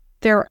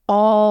they're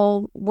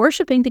all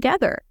worshiping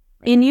together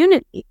in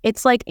unity.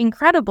 It's like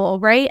incredible,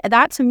 right?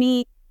 That to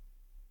me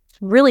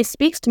really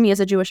speaks to me as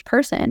a Jewish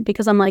person,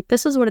 because I'm like,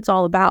 this is what it's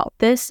all about.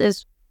 This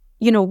is,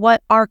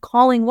 what our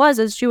calling was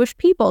as Jewish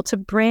people, to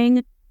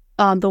bring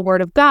the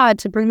word of God,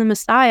 to bring the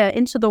Messiah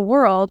into the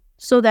world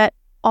so that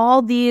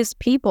all these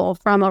people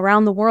from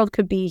around the world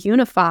could be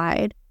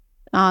unified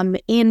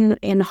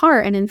in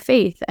heart and in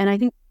faith. And I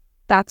think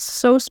that's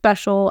so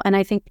special. And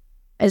I think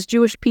as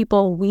Jewish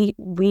people,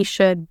 we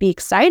should be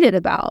excited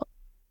about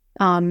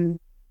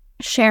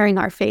sharing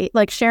our faith,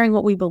 like sharing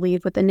what we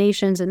believe with the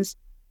nations, and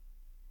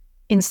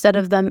instead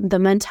of the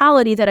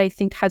mentality that I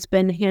think has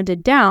been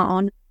handed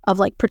down of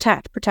like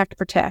protect.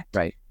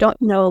 Right.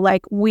 Don't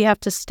like we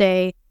have to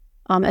stay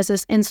as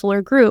this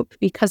insular group,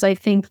 because I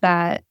think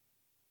that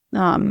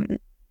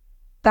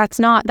that's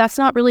not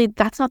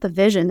the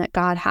vision that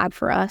God had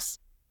for us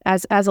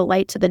as a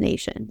light to the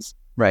nations.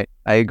 Right.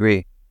 I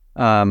agree.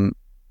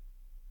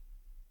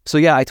 So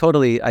yeah, I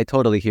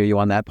totally hear you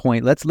on that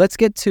point. Let's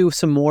get to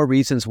some more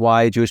reasons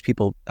why Jewish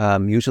people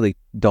usually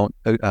don't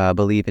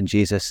believe in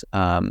Jesus.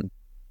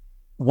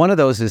 One of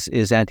those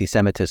is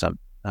anti-Semitism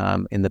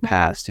in the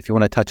past. If you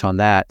want to touch on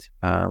that,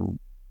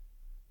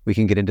 we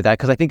can get into that,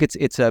 because I think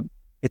it's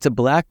a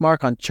black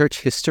mark on church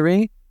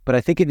history, but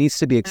I think it needs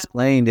to be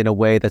explained in a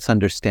way that's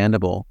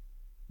understandable.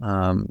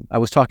 I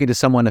was talking to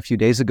someone a few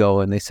days ago,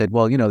 and they said,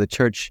 well, the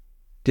church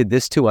did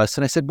this to us.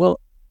 And I said, well,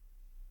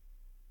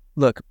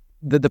 look,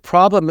 the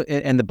problem,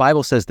 and the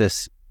Bible says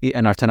this,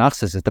 and our Tanakh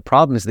says this, the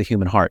problem is the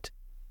human heart.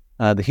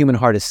 The human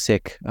heart is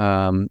sick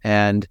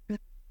and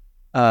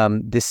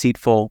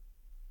deceitful,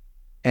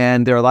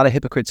 and there are a lot of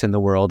hypocrites in the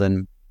world.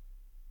 And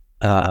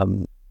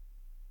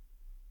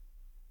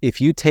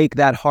if you take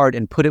that heart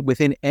and put it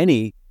within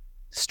any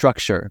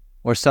structure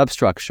or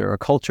substructure or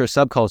culture,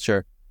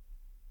 subculture,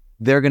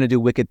 they're going to do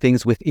wicked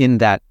things within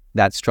that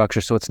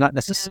structure. So it's not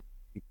necessarily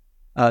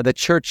the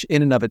church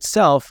in and of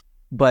itself,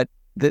 but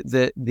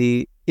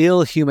the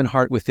ill human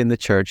heart within the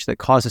church that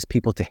causes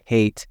people to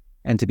hate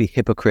and to be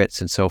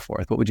hypocrites and so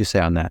forth. What would you say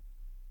on that?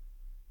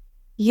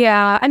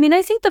 Yeah, I mean,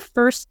 I think the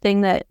first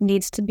thing that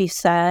needs to be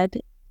said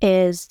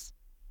is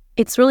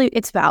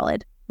it's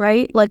valid,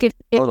 right? Like if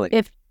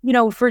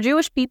for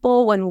Jewish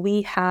people, when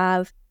we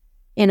have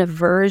an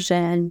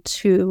aversion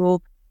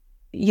to,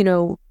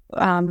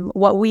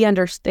 what we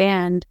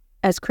understand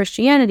as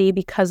Christianity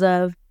because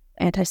of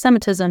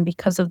anti-Semitism,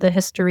 because of the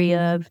history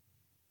of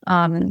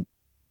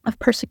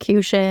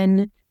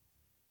persecution,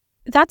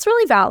 that's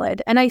really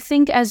valid. And I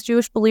think as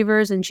Jewish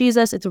believers in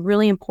Jesus, it's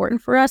really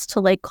important for us to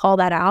like call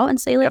that out and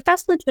say, like,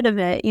 that's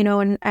legitimate,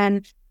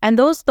 and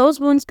those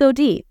wounds go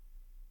deep,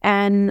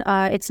 and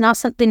it's not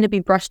something to be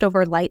brushed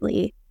over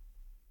lightly.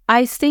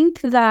 I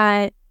think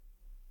that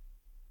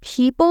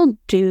people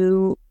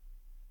do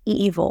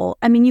evil.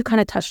 I mean, you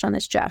kind of touched on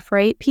this, Jeff,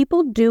 right?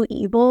 People do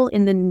evil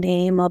in the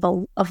name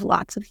of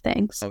lots of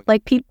things. Okay.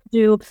 Like people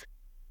do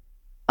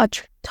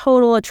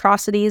total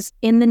atrocities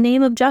in the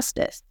name of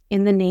justice,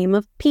 in the name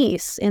of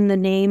peace, in the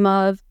name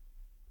of,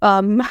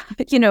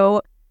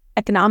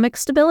 economic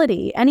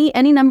stability.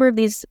 Any number of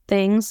these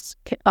things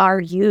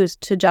are used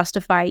to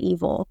justify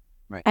evil.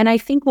 Right. And I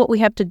think what we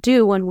have to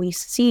do when we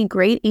see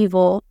great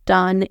evil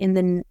done in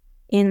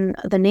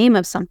the name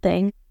of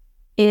something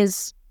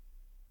is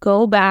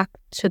go back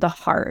to the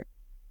heart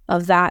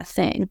of that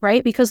thing,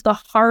 right? Because the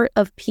heart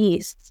of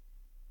peace,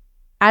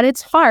 at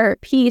its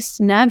heart, peace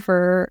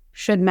never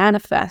should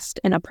manifest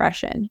in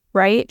oppression,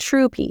 right?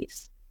 True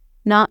peace,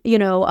 not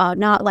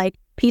like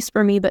peace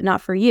for me, but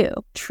not for you.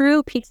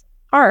 True peace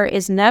heart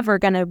is never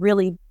going to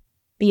really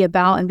be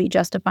about and be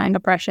justifying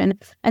oppression.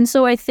 And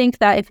so I think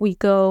that if we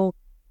go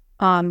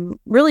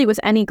really with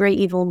any great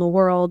evil in the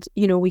world,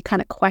 we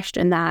kind of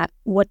question that.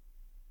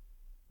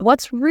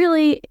 What's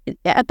really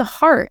at the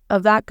heart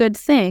of that good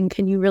thing?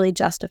 Can you really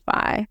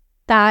justify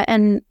that?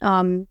 And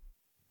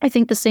I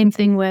think the same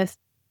thing with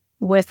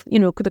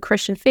the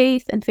Christian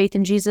faith and faith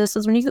in Jesus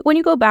is when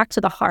you go back to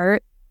the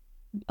heart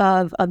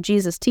of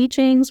Jesus'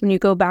 teachings, when you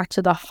go back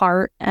to the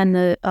heart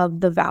and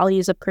of the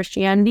values of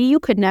Christianity, you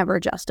could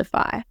never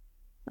justify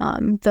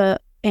the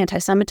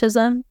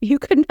anti-Semitism. You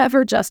could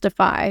never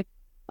justify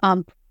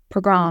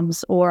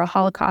pogroms or a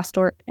Holocaust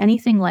or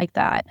anything like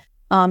that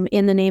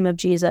in the name of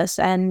Jesus.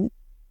 And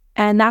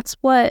that's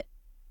what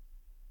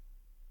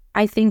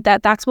I think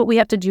that's what we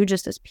have to do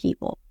just as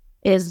people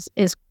is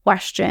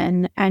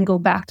question and go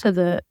back to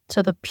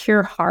the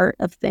pure heart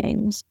of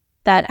things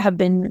that have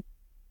been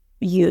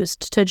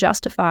used to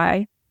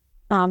justify.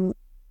 And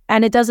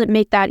it doesn't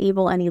make that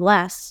evil any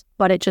less,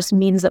 but it just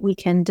means that we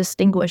can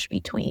distinguish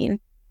between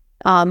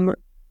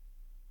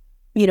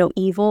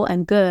evil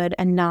and good,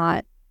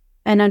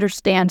 and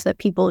understand that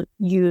people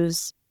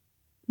use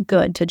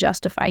good to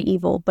justify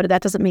evil, but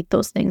that doesn't make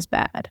those things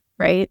bad,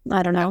 right?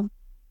 I don't know.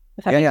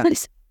 Yeah.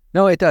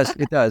 No, it does.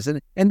 It does.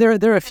 And there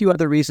are a few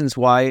other reasons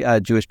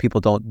why Jewish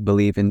people don't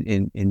believe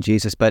in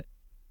Jesus, but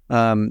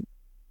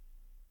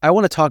I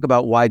want to talk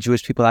about why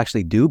Jewish people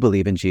actually do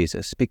believe in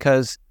Jesus,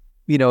 because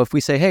if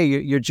we say, hey,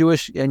 you're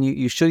Jewish and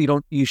you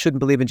shouldn't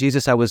believe in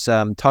Jesus. I was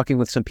talking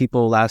with some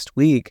people last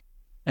week,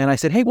 and I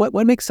said, hey,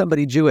 what makes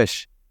somebody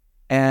Jewish?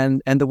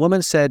 And the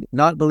woman said,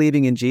 not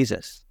believing in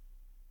Jesus.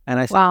 And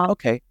I said, wow.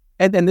 Okay.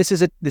 And this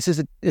is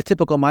a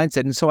typical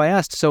mindset. And so I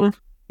asked,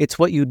 it's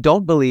what you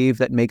don't believe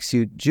that makes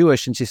you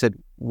Jewish? And she said,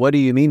 what do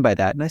you mean by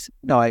that? And I said,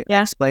 no, I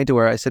explained to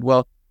her. I said,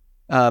 well,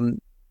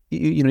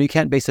 you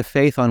can't base a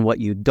faith on what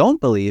you don't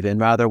believe in,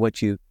 rather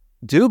what you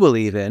do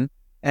believe in.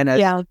 And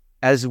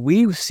as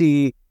we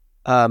see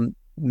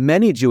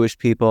many Jewish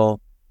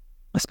people,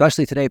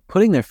 especially today,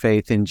 putting their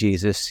faith in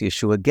Jesus,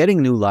 Yeshua,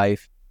 getting new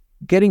life,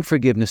 getting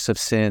forgiveness of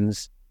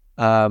sins,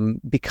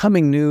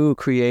 becoming new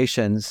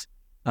creations.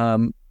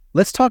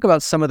 Let's talk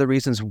about some of the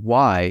reasons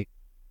why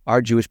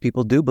our Jewish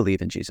people do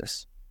believe in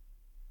Jesus.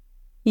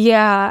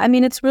 Yeah, I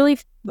mean, it's really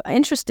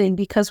interesting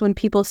because when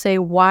people say,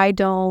 why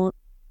don't,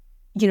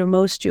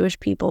 most Jewish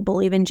people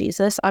believe in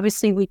Jesus?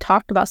 Obviously, we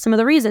talked about some of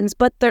the reasons,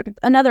 but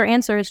another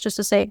answer is just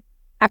to say,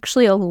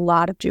 actually, a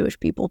lot of Jewish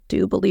people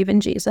do believe in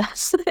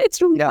Jesus.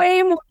 It's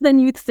way more than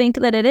you think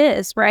that it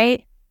is,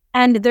 right?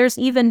 And there's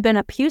even been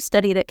a Pew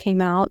study that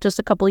came out just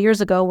a couple of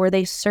years ago where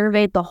they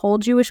surveyed the whole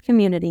Jewish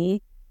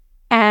community,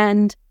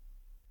 and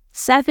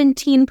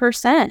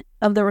 17%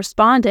 of the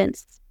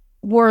respondents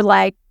were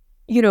like,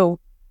 there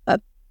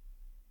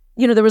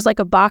was like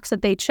a box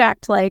that they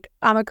checked, like,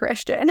 I'm a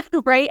Christian,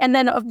 right? And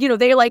then,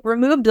 they like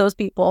removed those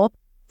people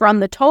from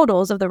the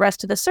totals of the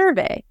rest of the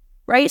survey,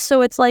 right?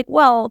 So it's like,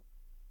 well,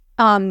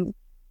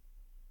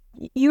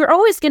 you're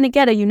always going to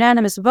get a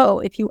unanimous vote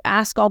if you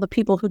ask all the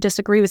people who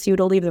disagree with you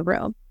to leave the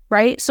room,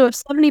 right? So if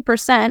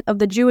 70% of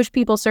the Jewish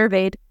people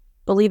surveyed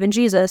believe in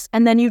Jesus,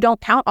 and then you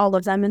don't count all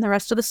of them in the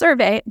rest of the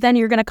survey, then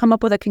you're going to come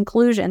up with a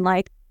conclusion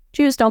like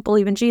Jews don't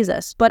believe in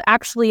Jesus. But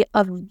actually,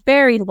 a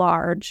very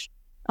large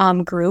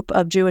group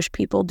of Jewish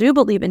people do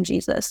believe in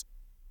Jesus.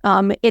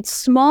 It's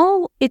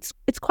small. It's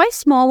quite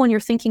small when you're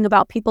thinking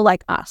about people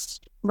like us,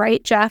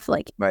 right, Jeff?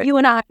 Like you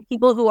and I,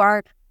 people who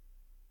are,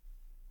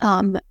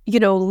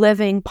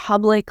 living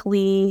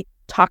publicly,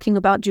 talking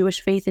about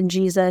Jewish faith in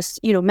Jesus,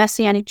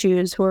 Messianic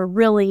Jews who are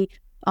really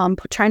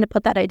trying to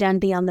put that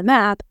identity on the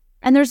map.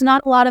 And there's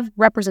not a lot of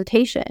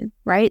representation,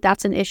 right?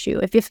 That's an issue.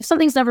 If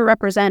something's never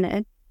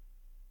represented,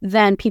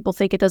 then people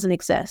think it doesn't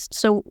exist.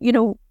 So,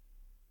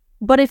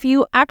 but if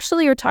you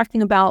actually are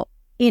talking about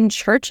in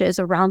churches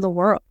around the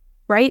world,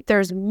 right?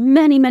 There's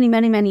many, many,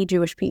 many, many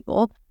Jewish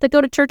people that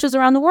go to churches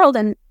around the world,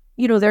 and,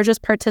 they're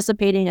just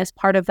participating as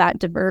part of that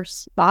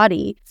diverse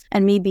body.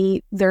 And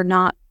maybe they're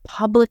not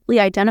publicly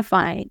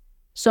identifying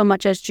so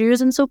much as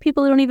Jews. And so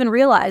people don't even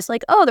realize,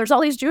 like, oh, there's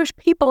all these Jewish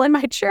people in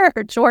my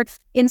church or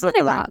in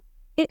synagogue.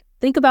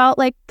 Think about,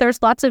 like,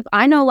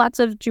 I know lots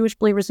of Jewish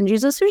believers in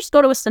Jesus who just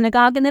go to a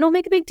synagogue and they don't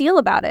make a big deal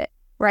about it,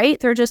 right?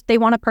 They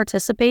want to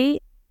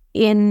participate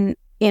in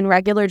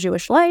regular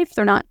Jewish life.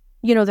 They're not,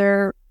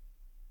 they're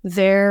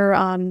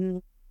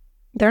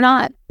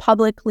not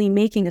publicly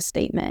making a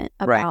statement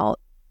about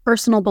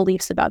personal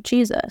beliefs about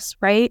Jesus,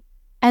 right?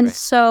 And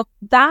so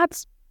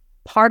that's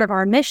part of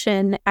our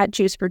mission at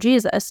Jews for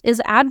Jesus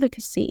is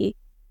advocacy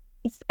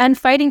and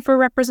fighting for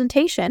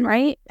representation,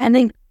 right? And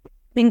then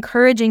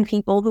encouraging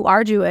people who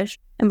are Jewish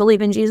and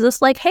believe in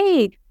Jesus, like,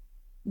 hey,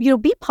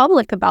 be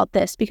public about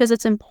this because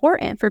it's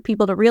important for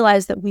people to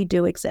realize that we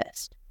do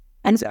exist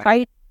and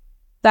fight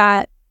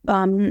that,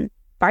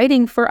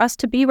 fighting for us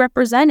to be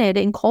represented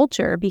in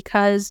culture,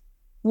 because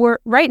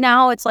right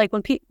now it's like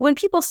when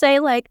people say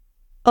like,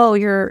 oh,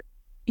 you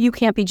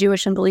can't be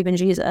Jewish and believe in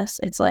Jesus,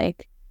 it's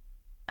like,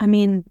 I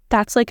mean,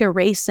 that's like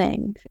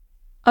erasing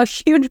a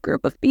huge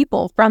group of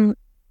people from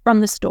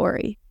the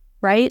story,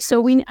 right?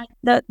 So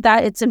that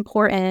it's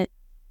important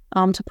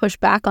to push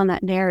back on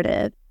that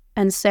narrative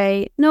and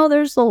say, no,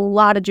 there's a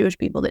lot of Jewish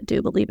people that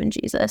do believe in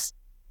Jesus.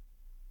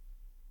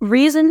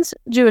 Reasons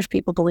Jewish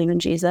people believe in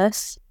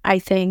Jesus, I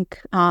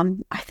think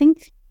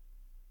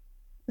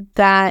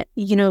that,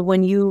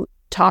 when you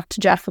talk to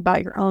Jeff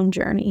about your own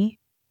journey,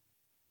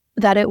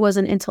 that it was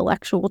an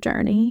intellectual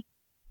journey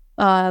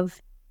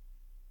of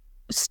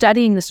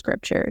studying the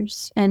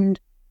scriptures and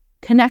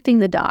connecting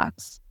the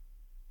dots.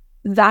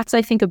 That's,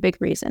 I think, a big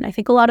reason. I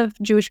think a lot of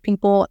Jewish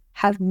people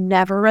have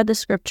never read the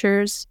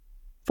scriptures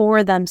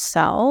for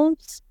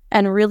themselves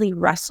and really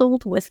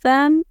wrestled with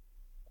them.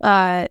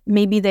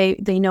 Maybe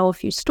they know a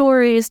few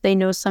stories, they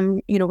know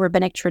some,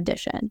 rabbinic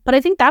tradition. But I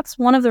think that's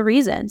one of the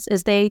reasons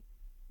is they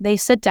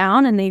sit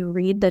down and they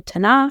read the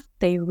Tanakh,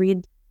 they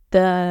read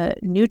the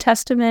New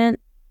Testament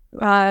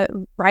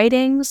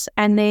writings,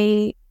 and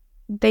they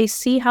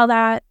see how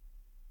that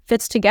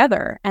fits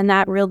together, and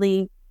that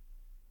really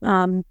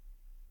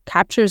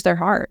captures their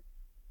heart.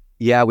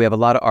 Yeah, we have a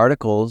lot of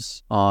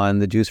articles on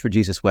the Jews for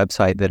Jesus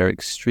website that are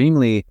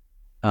extremely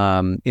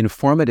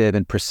informative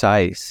and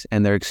precise,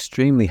 and they're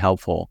extremely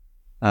helpful.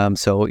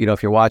 So,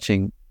 if you're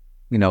watching,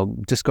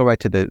 just go right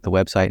to the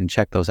website and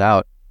check those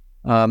out.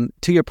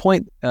 To your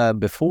point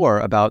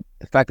before about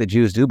the fact that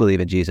Jews do believe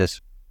in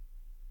Jesus,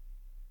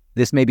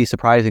 this may be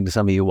surprising to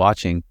some of you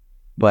watching,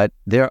 but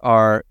there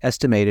are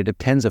estimated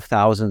tens of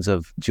thousands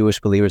of Jewish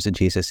believers in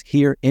Jesus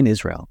here in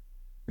Israel.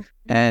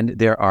 And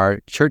there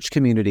are church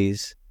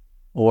communities,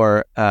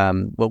 or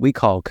what we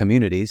call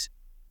communities,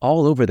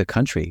 all over the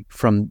country,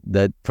 from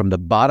the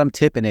bottom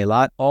tip in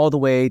Eilat all the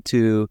way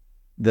to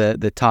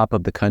the top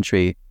of the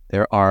country.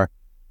 There are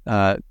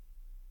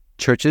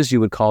churches, you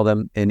would call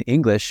them in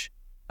English,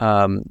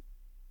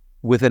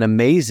 with an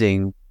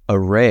amazing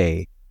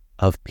array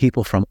of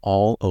people from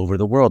all over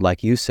the world,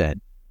 like you said,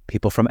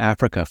 people from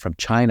Africa, from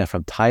China,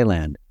 from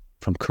Thailand,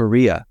 from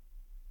Korea,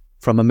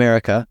 from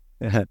America,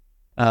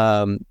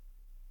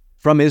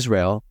 from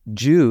Israel,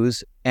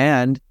 Jews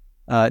and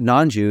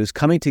non-Jews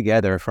coming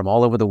together from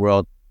all over the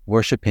world,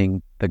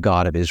 worshiping the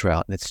God of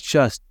Israel. And it's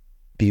just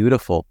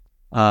beautiful.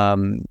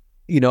 And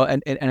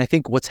I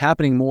think what's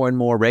happening more and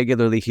more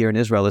regularly here in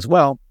Israel as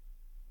well,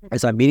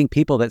 is I'm meeting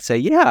people that say,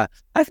 yeah,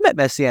 I've met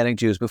Messianic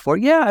Jews before.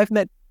 Yeah, I've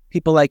met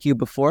people like you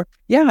before.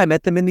 Yeah, I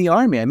met them in the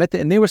army. And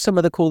they were some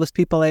of the coolest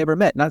people I ever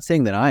met. Not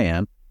saying that I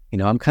am.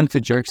 I'm kind of a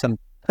jerk. I'm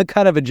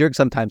kind of a jerk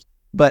sometimes.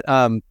 But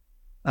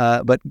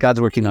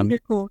God's working on me. You're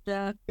cool,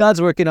 Jeff.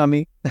 God's working on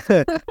me.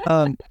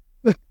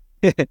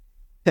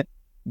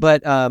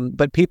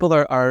 But people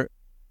are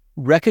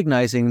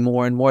recognizing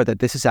more and more that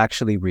this is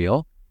actually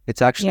real.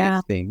 It's actually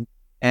a thing.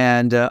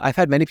 And I've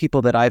had many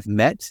people that I've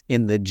met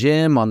in the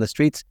gym, on the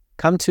streets,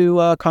 come to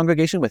a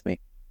congregation with me.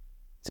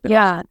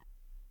 Awesome.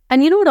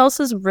 And you know what else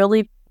is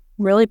really,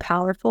 really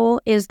powerful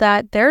is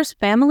that there's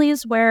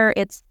families where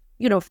it's,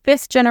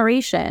 fifth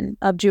generation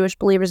of Jewish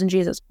believers in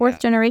Jesus, fourth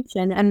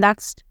generation. And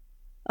that's,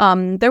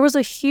 there was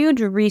a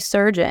huge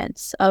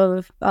resurgence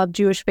of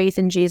Jewish faith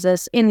in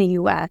Jesus in the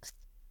U.S.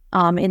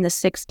 In the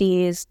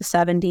 60s, the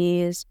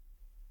 70s.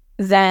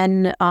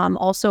 Then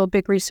also a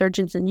big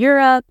resurgence in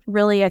Europe,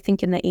 really, I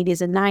think in the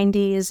 80s and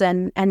 90s.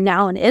 And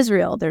now in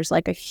Israel, there's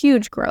like a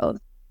huge growth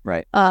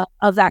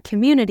of that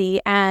community.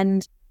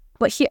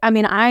 But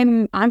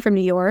I'm from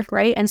New York,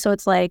 right? And so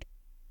it's like,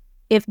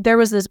 if there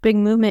was this big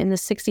movement in the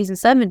 60s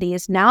and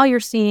 70s, now you're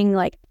seeing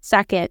like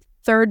second,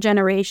 third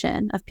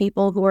generation of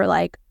people who are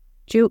like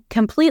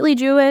completely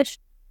Jewish,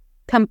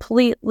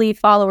 completely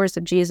followers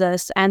of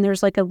Jesus. And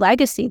there's like a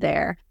legacy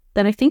there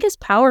that I think is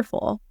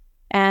powerful.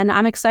 And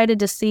I'm excited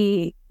to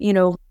see,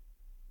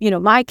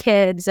 my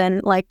kids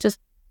and like just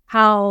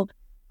how,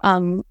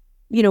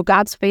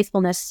 God's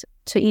faithfulness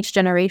to each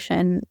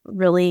generation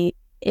really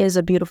is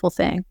a beautiful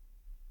thing.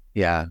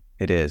 Yeah,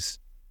 it is.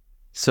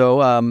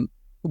 So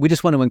we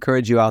just want to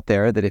encourage you out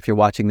there that if you're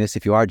watching this,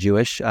 if you are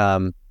Jewish,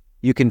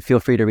 you can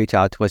feel free to reach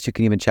out to us. You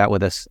can even chat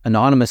with us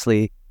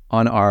anonymously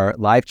on our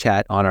live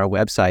chat on our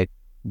website.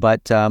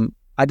 But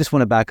I just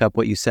want to back up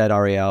what you said,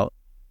 Arielle.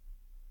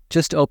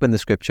 Just open the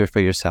scripture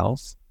for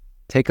yourselves.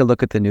 Take a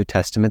look at the New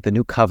Testament, the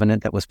new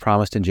covenant that was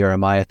promised in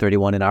Jeremiah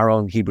 31 in our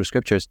own Hebrew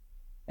scriptures,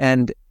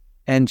 and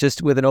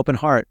just with an open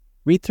heart,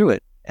 read through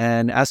it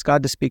and ask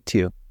God to speak to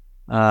you.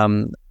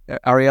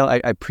 Arielle,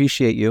 I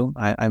appreciate you.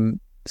 I'm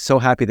so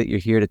happy that you're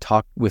here to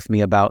talk with me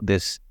about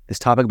this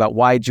topic about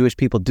why Jewish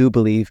people do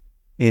believe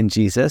in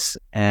Jesus.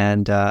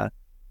 And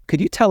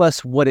could you tell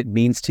us what it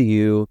means to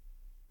you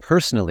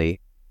personally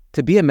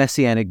to be a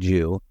Messianic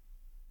Jew,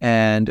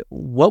 and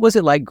what was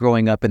it like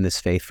growing up in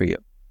this faith for you?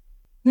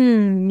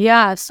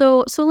 Yeah.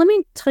 So let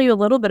me tell you a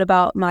little bit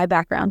about my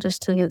background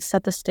just to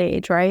set the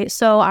stage, right?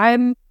 So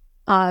I'm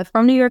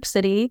from New York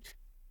City.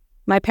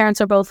 My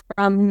parents are both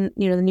from,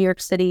 the New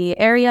York City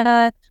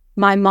area.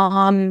 My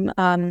mom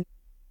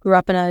grew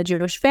up in a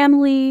Jewish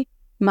family.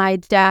 My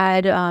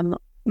dad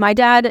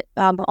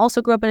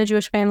also grew up in a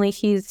Jewish family.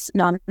 He's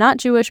not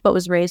Jewish, but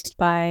was raised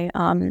by,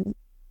 in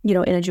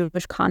a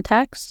Jewish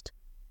context.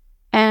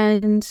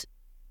 And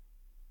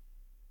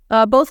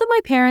both of my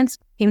parents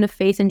came to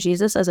faith in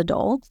Jesus as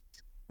adults,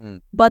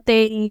 but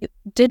they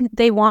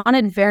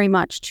wanted very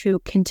much to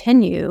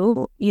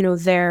continue,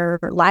 their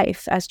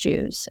life as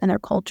Jews and their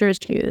culture as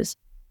Jews.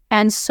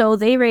 And so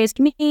they raised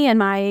me and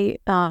my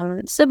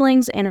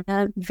siblings in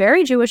a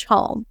very Jewish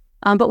home.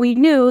 But we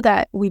knew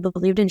that we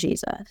believed in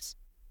Jesus.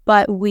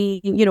 But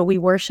we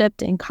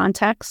worshipped in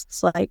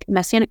contexts like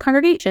Messianic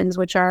congregations,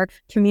 which are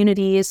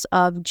communities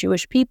of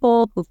Jewish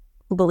people who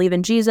believe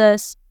in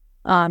Jesus.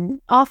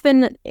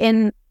 Often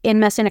in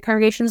Messianic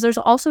congregations, there's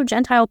also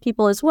Gentile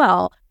people as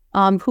well,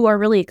 who are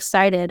really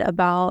excited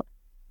about,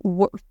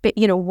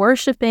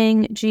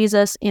 worshiping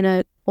Jesus in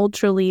a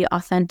culturally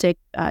authentic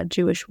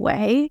Jewish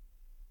way.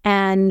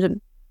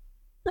 And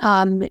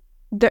the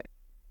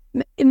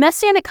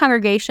Messianic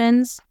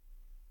congregations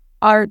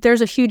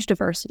there's a huge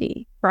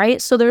diversity,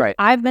 right? So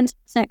I've been to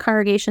Messianic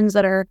congregations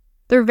they're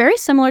very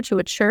similar to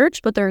a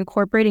church, but they're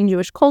incorporating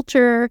Jewish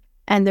culture,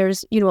 and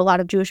there's a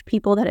lot of Jewish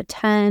people that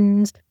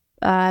attend.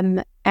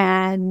 And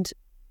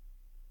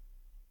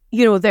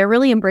they're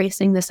really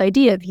embracing this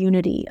idea of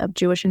unity of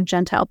Jewish and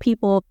Gentile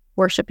people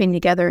worshiping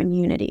together in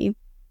unity.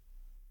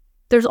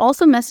 There's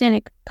also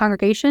Messianic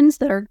congregations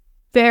that are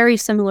very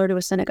similar to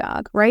a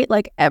synagogue, right?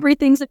 Like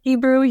everything's in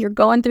Hebrew. You're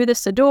going through the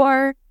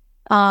Siddur.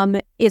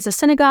 It's a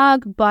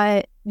synagogue,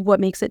 but what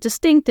makes it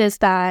distinct is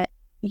that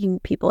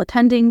people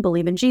attending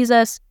believe in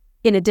Jesus.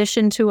 In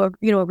addition to a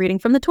reading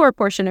from the Torah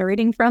portion, a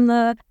reading from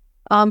the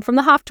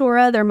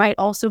Haftorah, there might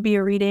also be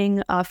a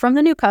reading from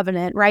the New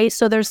Covenant, right?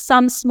 So there's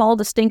some small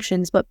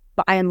distinctions, but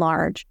by and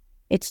large,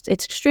 it's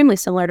extremely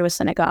similar to a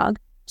synagogue.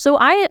 So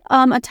I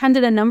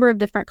attended a number of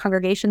different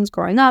congregations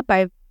growing up.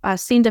 I've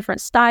seen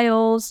different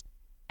styles,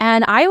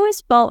 and I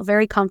always felt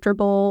very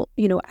comfortable,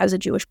 as a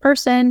Jewish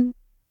person,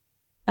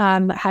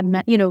 had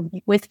met,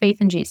 with faith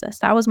in Jesus.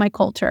 That was my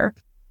culture.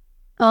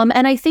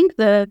 And I think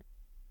the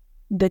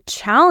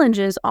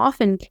challenges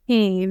often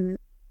came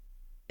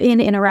in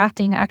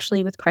interacting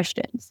actually with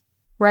Christians,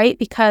 right?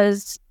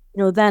 Because,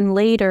 then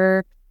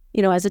later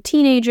as a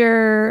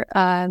teenager,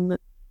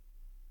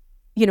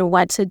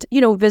 went to,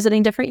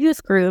 visiting different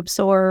youth groups,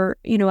 or,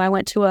 I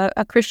went to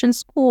a Christian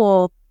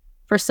school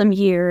for some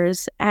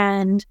years,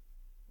 and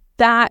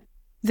that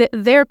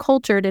their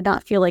culture did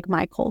not feel like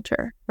my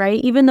culture,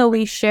 right? Even though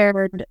we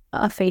shared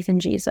a faith in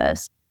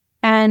Jesus.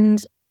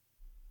 And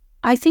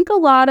I think a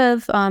lot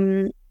of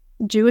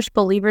Jewish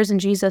believers in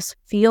Jesus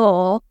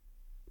feel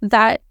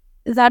that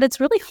it's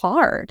really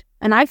hard.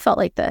 And I felt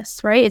like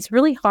this, right? It's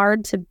really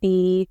hard to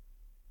be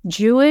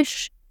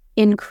Jewish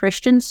in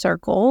Christian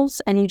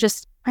circles, and you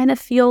just kind of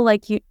feel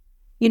like these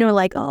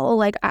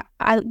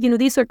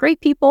are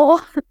great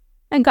people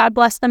and God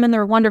bless them and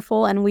they're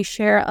wonderful and we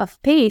share a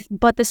faith,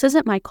 but this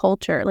isn't my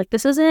culture. Like,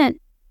 this isn't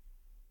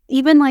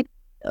even like,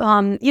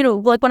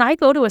 like when I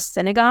go to a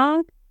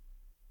synagogue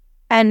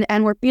and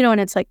we're, and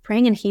it's like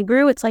praying in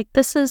Hebrew, it's like,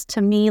 this is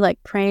to me like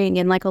praying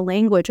in like a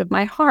language of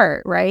my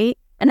heart, right?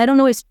 And I don't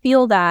always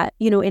feel that,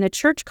 in a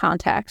church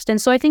context.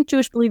 And so I think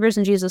Jewish believers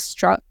in Jesus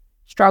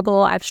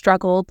struggle. I've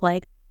struggled,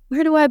 like,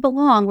 where do I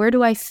belong? Where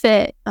do I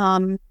fit?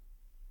 And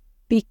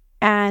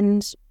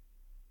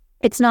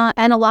it's not,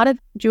 and a lot of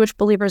Jewish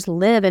believers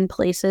live in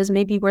places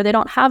maybe where they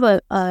don't have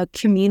a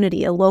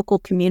community, a local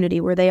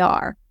community where they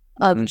are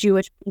of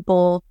Jewish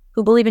people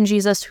who believe in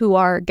Jesus, who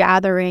are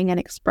gathering and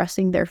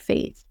expressing their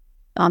faith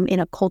in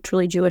a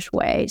culturally Jewish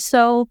way.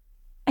 So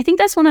I think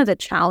that's one of the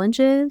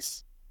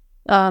challenges,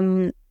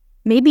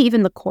 maybe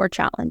even the core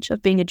challenge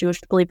of being a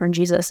Jewish believer in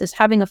Jesus, is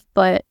having a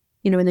foot,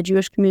 in the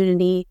Jewish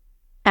community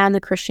and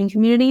the Christian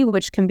community,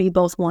 which can be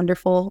both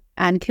wonderful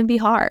and can be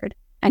hard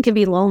and can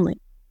be lonely.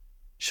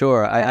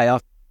 Sure. I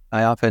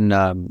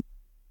often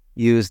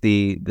use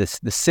the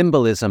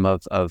symbolism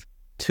of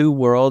two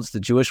worlds,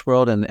 the Jewish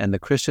world and the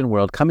Christian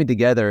world, coming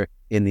together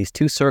in these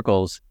two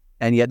circles,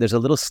 and yet there's a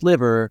little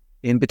sliver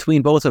in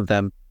between both of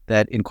them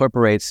that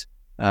incorporates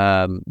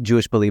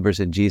Jewish believers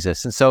in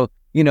Jesus. And so,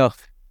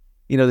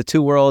 the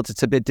two worlds,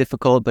 it's a bit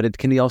difficult, but it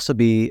can also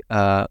be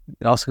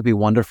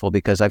wonderful,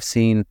 because I've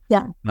seen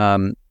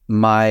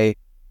my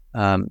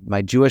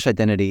Jewish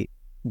identity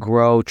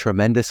grow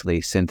tremendously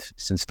since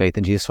faith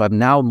in Jesus. So I'm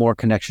now more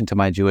connection to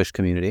my Jewish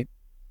community.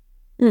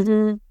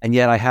 And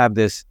yet I have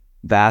this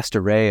vast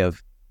array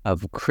of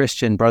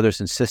Christian brothers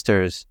and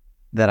sisters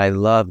that I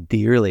love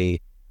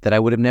dearly, that I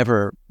would have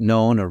never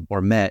known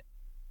or met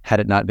had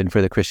it not been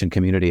for the Christian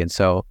community. And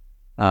so,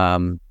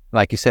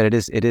 like you said,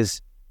 it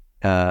is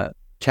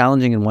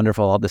challenging and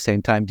wonderful all at the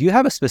same time. Do you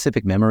have a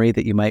specific memory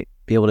that you might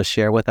be able to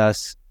share with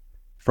us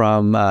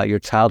from your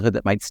childhood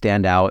that might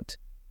stand out,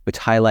 which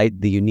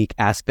highlight the unique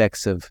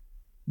aspects of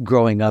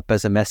growing up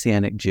as a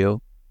Messianic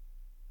Jew?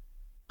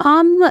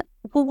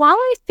 Well, while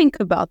I think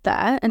about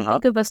that and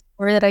think of a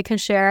story that I can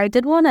share, I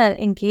did want to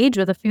engage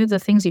with a few of the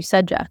things you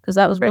said, Jeff, because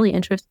that was really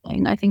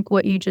interesting. I think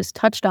what you just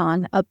touched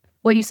on,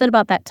 what you said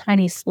about that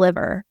tiny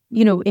sliver,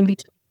 in between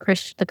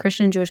the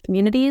Christian and Jewish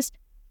communities.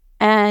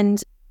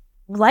 And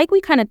like we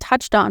kind of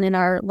touched on in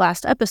our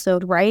last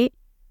episode, right?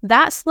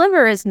 That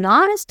sliver is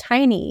not as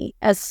tiny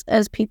as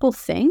people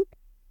think.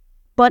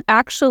 But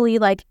actually,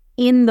 like,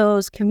 in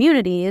those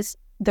communities,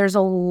 there's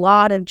a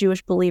lot of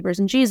Jewish believers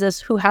in Jesus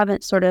who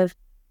haven't sort of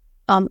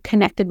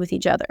connected with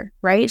each other,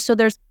 right? So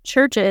there's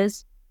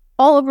churches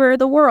all over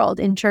the world.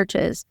 In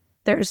churches,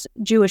 there's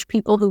Jewish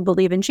people who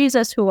believe in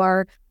Jesus who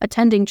are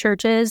attending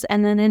churches,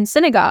 and then in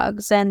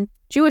synagogues and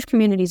Jewish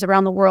communities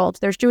around the world,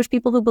 there's Jewish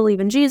people who believe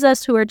in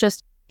Jesus who are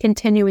just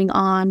continuing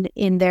on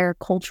in their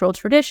cultural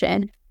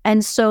tradition.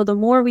 And so the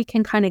more we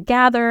can kind of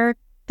gather,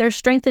 there's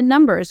strength in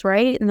numbers,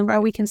 right? And the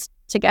more we can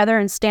together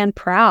and stand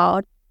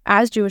proud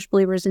as Jewish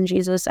believers in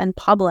Jesus and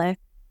public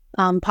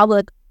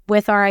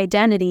with our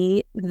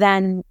identity,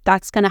 then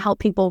that's going to help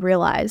people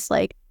realize,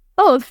 like,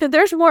 oh,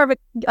 there's more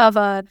of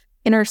a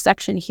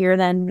intersection here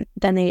than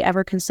they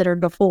ever considered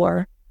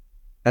before.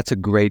 That's a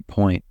great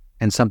point,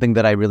 and something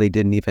that I really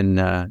didn't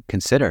even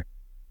consider.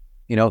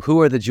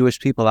 Who are the Jewish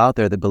people out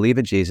there that believe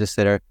in Jesus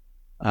that are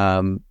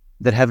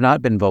that have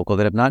not been vocal,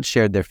 that have not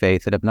shared their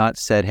faith, that have not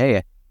said,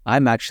 "Hey,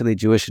 I'm actually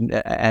Jewish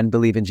and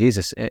believe in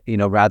Jesus,"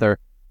 rather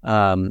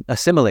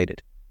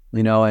assimilated,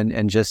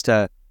 and just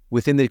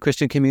within the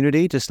Christian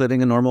community, just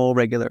living a normal,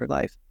 regular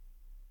life.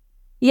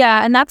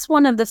 Yeah, and that's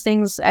one of the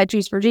things at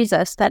Jews for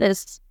Jesus that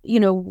is,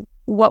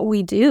 what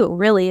we do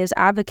really is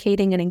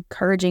advocating and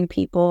encouraging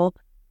people.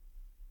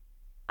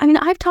 I mean,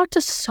 I've talked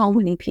to so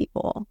many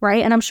people,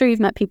 right? And I'm sure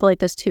you've met people like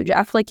this too,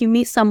 Jeff. Like, you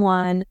meet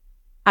someone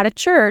at a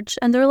church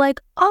and they're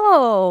like,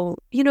 oh,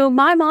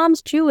 my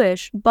mom's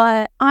Jewish,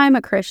 but I'm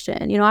a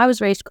Christian. I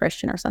was raised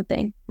Christian or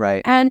something.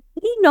 Right. And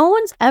no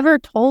one's ever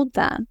told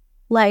them,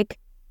 like,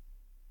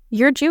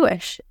 you're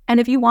Jewish. And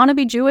if you want to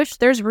be Jewish,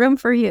 there's room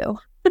for you.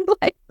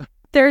 Like,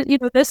 there's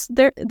an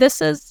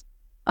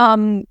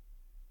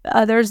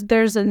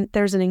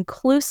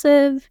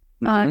inclusive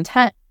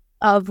tent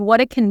of what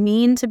it can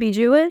mean to be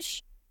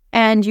Jewish.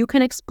 And you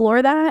can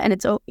explore that. And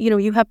it's,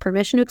 you have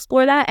permission to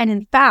explore that. And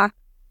in fact,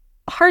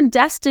 our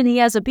destiny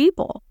as a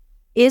people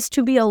is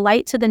to be a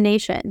light to the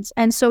nations.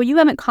 And so you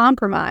haven't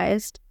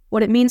compromised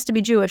what it means to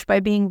be Jewish by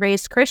being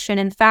raised Christian.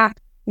 In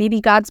fact,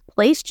 maybe God's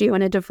placed you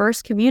in a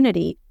diverse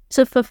community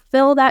to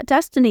fulfill that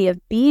destiny of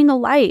being a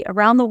light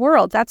around the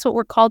world. That's what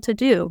we're called to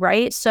do,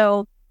 right?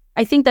 So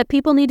I think that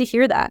people need to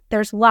hear that.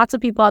 There's lots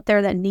of people out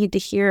there that need to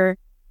hear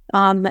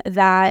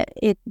that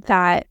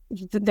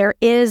there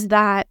is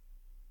that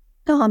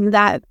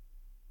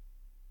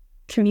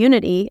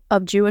community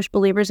of Jewish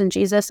believers in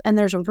Jesus, and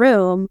there's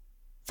room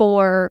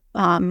for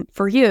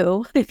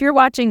you, if you're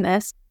watching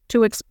this,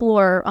 to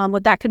explore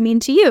what that could mean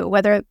to you,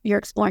 whether you're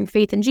exploring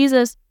faith in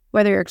Jesus,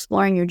 whether you're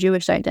exploring your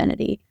Jewish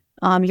identity.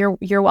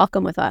 You're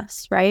welcome with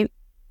us, right?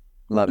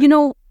 Love it. You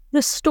know,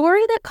 the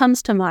story that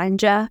comes to mind,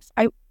 Jeff,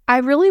 I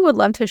really would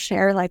love to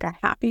share like a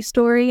happy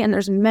story, and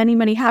there's many,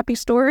 many happy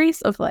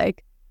stories of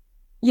like,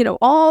 you know,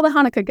 all the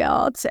Hanukkah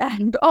gelds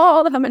and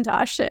all the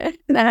Hamantashen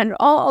and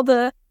all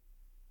the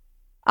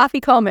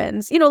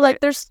Afikomens, you know, like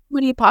there's so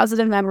many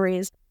positive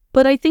memories.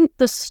 But I think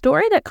the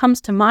story that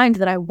comes to mind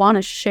that I want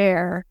to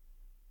share,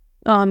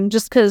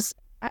 just because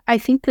I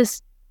think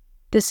this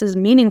is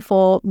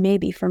meaningful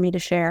maybe for me to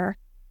share,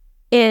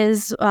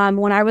 is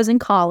when I was in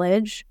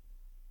college.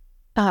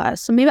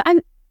 So maybe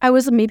I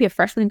was maybe a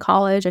freshman in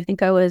college. I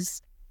think I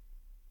was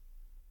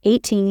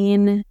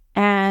 18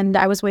 and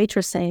I was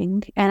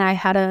waitressing, and I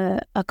had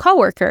a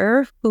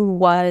coworker who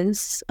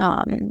was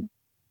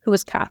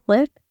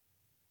Catholic.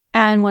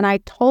 And when I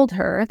told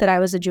her that I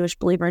was a Jewish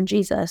believer in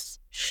Jesus,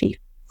 she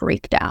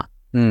freaked out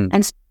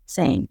and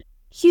saying,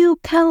 "You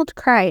killed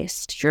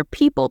Christ. Your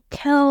people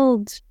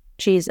killed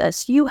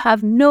Jesus. You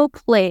have no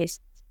place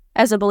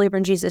as a believer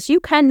in Jesus.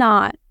 You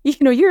cannot, you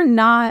know, you're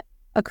not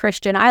a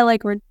Christian." I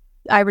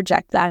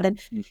reject that. And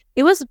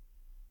it was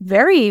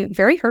very,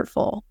 very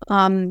hurtful.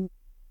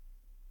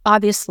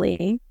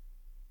 Obviously,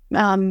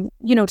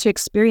 you know, to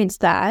experience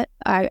that,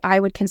 I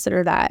would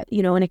consider that,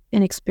 you know, an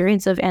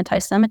experience of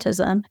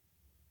anti-Semitism.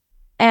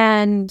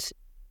 And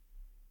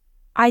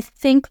I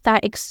think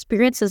that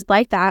experiences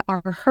like that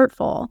are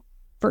hurtful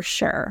for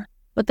sure.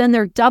 But then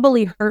they're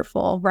doubly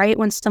hurtful, right?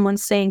 When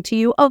someone's saying to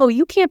you, "Oh,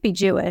 you can't be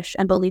Jewish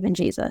and believe in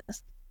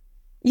Jesus,"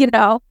 you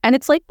know? And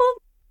it's like, well,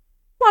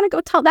 I want to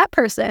go tell that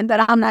person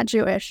that I'm not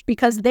Jewish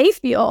because they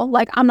feel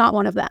like I'm not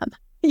one of them,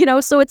 you know?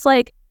 So it's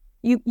like,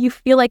 you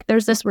feel like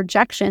there's this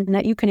rejection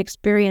that you can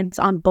experience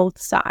on both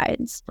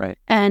sides. Right.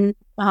 And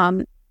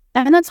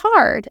that's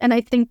hard. And I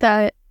think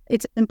that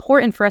it's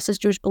important for us as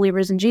Jewish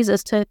believers in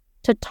Jesus to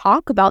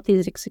talk about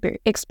these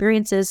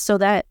experiences so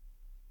that,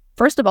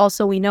 first of all,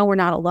 so we know we're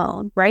not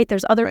alone, right?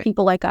 There's other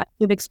people like us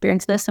who've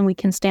experienced this and we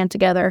can stand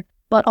together,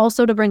 but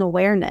also to bring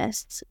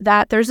awareness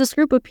that there's this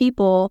group of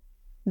people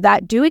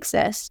that do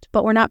exist,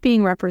 but we're not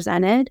being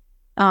represented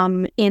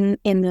in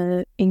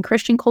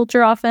Christian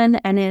culture often,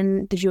 and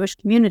in the Jewish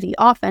community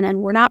often,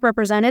 and we're not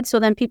represented. So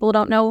then people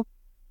don't know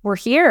we're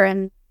here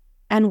and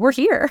we're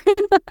here,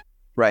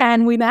 right?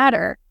 And we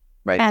matter,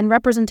 right? And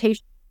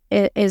representation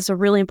is a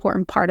really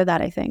important part of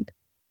that, I think.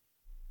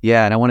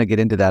 Yeah, and I want to get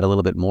into that a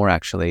little bit more,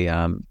 actually.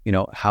 You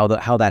know, how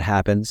that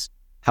happens,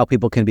 how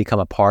people can become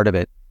a part of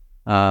it,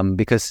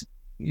 because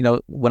you know,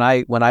 when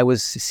I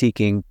was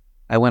seeking,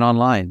 I went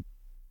online.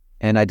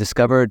 And I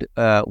discovered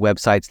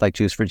websites like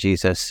Jews for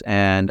Jesus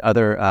and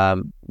other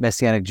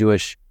Messianic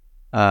Jewish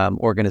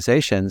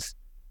organizations.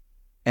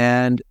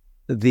 And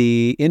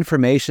the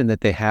information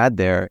that they had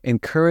there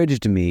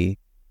encouraged me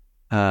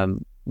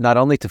not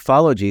only to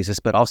follow Jesus,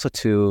 but also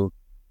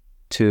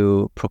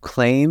to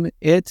proclaim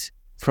it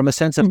from a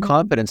sense of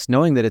confidence,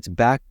 knowing that it's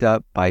backed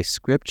up by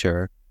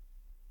Scripture,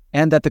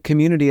 and that the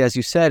community, as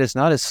you said, is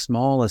not as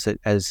small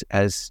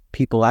as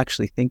people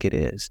actually think it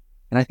is.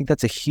 And I think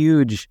that's a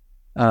huge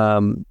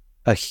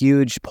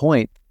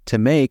point to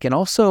make. And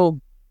also,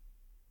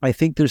 I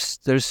think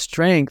there's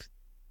strength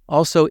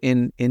also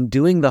in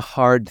doing the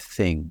hard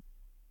thing.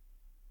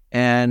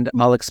 And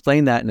I'll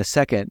explain that in a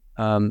second,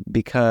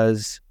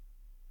 because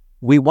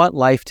we want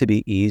life to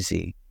be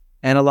easy.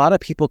 And a lot of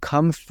people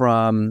come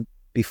from,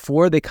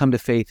 before they come to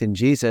faith in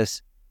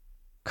Jesus,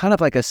 kind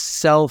of like a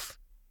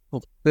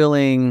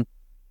self-fulfilling,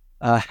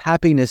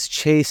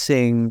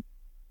 happiness-chasing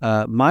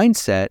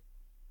mindset.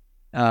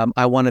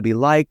 I want to be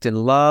liked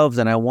and loved,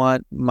 and I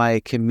want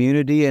my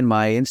community and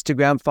my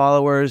Instagram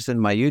followers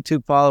and my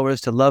YouTube followers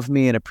to love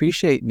me and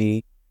appreciate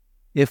me.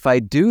 If I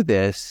do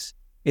this,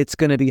 it's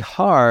going to be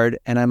hard,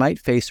 and I might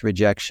face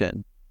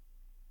rejection,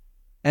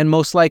 and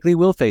most likely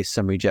will face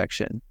some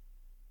rejection.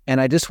 And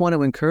I just want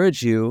to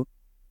encourage you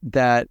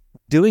that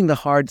doing the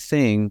hard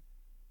thing,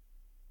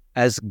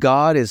 as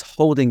God is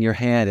holding your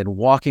hand and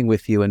walking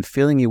with you and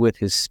filling you with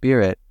His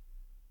Spirit,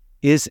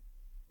 it's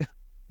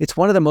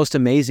one of the most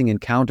amazing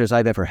encounters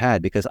I've ever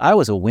had, because I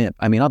was a wimp.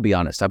 I mean, I'll be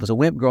honest. I was a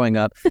wimp growing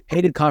up,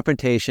 hated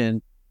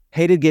confrontation,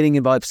 hated getting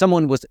involved. If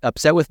someone was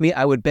upset with me,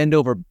 I would bend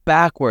over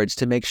backwards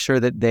to make sure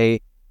that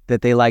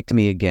they liked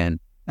me again.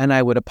 And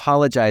I would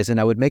apologize, and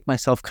I would make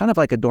myself kind of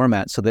like a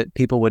doormat so that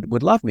people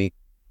would love me.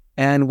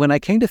 And when I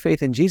came to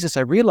faith in Jesus,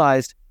 I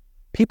realized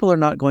people are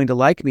not going to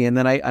like me. And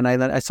then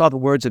I saw the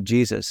words of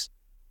Jesus.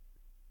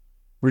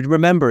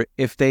 Remember,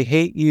 if they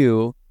hate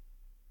you,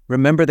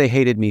 remember they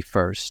hated me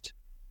first.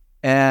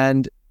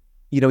 And,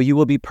 you know, you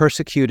will be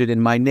persecuted in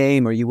my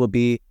name, or you will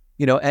be,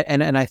 you know,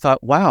 and I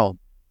thought, wow,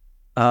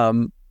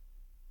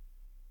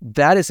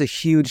 that is a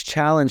huge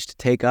challenge to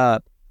take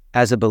up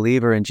as a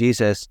believer in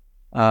Jesus,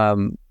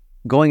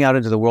 going out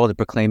into the world and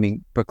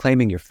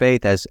proclaiming your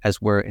faith as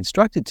we're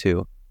instructed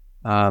to,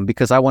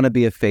 because I want to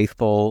be a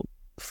faithful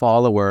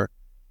follower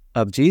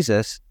of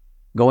Jesus.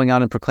 Going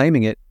out and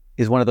proclaiming it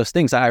is one of those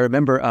things. I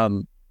remember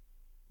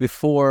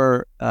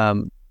before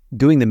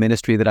doing the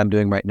ministry that I'm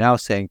doing right now,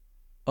 saying,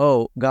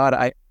 "Oh God,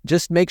 I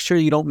just make sure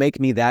you don't make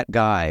me that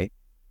guy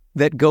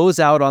that goes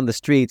out on the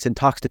streets and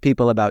talks to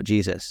people about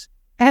Jesus."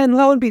 And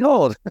lo and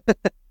behold,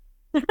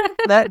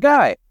 that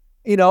guy,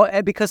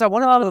 and because I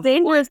wanted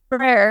dangerous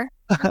prayer.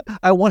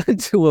 I wanted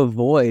to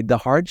avoid the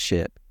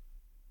hardship.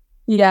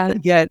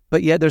 Yeah.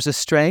 But yet there's a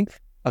strength,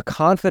 a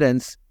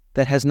confidence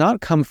that has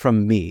not come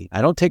from me.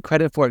 I don't take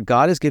credit for it.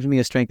 God has given me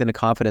a strength and a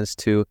confidence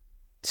to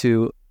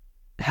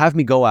have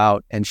me go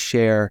out and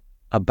share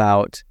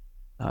about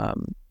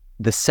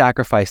the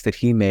sacrifice that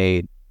he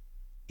made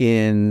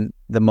in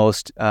the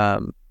most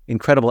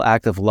incredible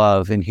act of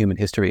love in human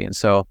history. And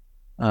so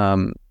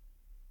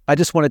I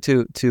just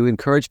wanted to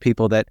encourage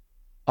people that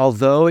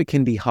although it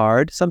can be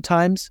hard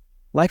sometimes,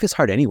 life is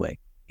hard anyway.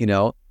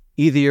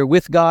 Either you're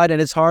with God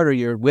and it's hard, or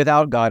you're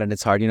without God and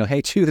it's hard.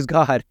 Hey, choose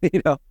God.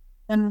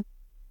 And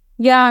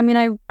yeah, I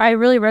mean, I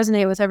really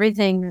resonate with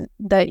everything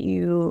that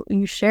you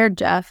shared,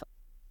 Jeff.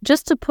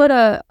 Just to put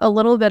a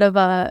little bit of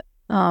a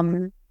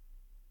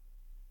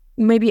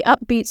maybe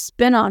upbeat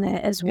spin on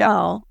it as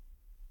well.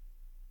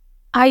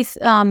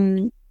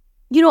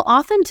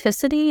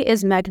 Authenticity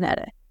is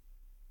magnetic,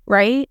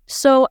 right?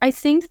 So I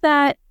think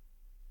that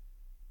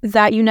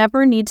you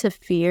never need to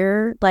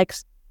fear,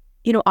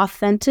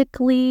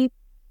 authentically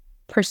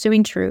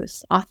pursuing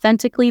truth,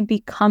 authentically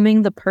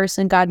becoming the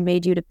person God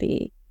made you to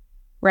be,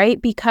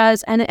 right?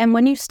 Because, and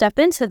when you step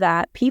into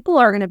that, people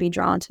are going to be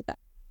drawn to that.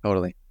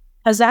 Totally.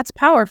 Because that's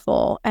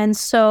powerful. And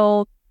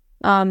so,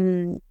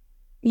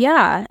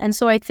 yeah. And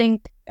so I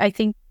think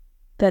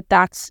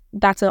that's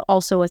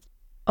also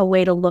a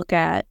way to look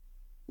at,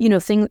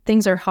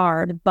 things are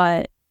hard,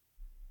 but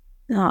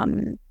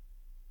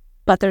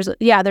there's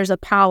a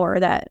power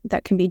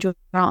that can be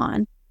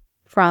drawn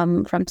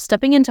from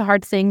stepping into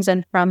hard things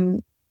and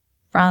from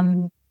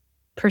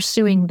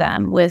pursuing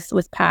them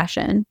with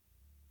passion.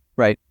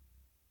 Right.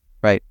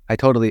 I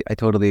totally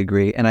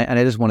agree. And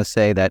I just want to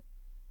say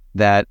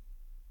that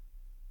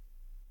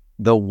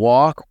the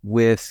walk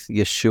with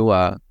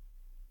Yeshua,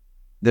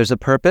 there's a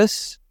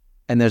purpose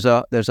and there's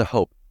a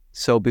hope.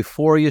 So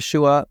before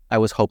Yeshua, I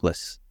was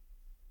hopeless.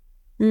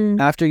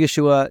 After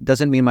Yeshua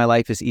doesn't mean my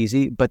life is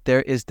easy, but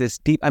there is this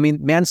deep,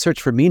 man's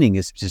search for meaning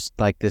is just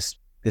like this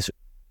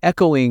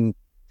echoing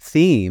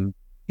theme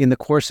in the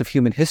course of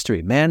human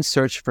history. Man's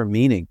search for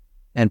meaning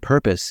and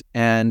purpose.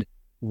 And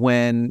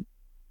when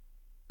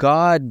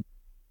God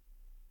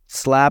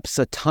slaps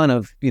a ton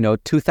of,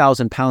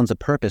 2,000 pounds of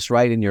purpose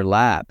right in your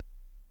lap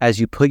as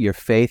you put your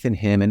faith in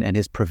him and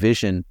his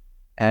provision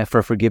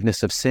for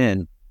forgiveness of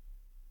sin,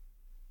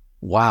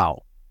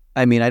 wow.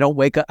 I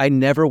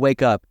never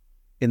wake up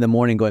in the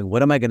morning going,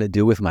 what am I going to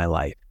do with my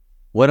life?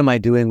 What am I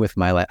doing with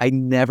my life? I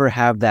never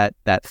have that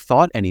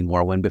thought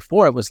anymore, when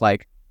before it was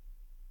like,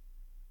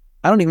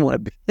 I don't even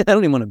want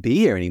to be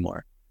here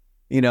anymore.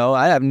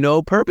 I have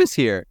no purpose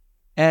here.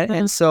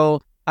 And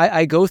so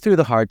I go through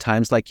the hard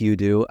times like you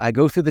do. I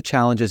go through the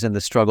challenges and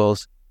the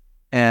struggles,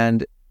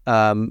 and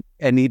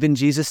even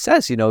Jesus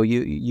says,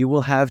 you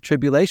will have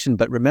tribulation,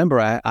 but remember,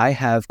 I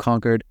have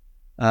conquered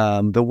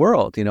the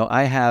world.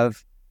 I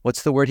have,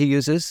 what's the word he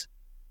uses?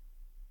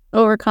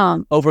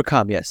 Overcome.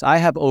 Yes. I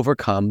have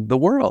overcome the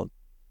world.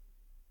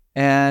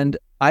 And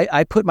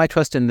I put my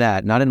trust in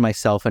that, not in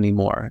myself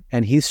anymore.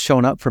 And he's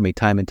shown up for me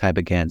time and time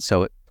again.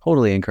 So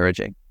totally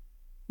encouraging.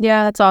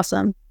 Yeah, that's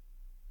awesome.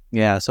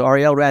 Yeah. So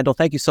Arielle Randle,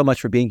 thank you so much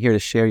for being here to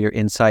share your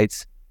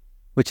insights,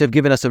 which have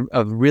given us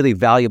a really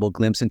valuable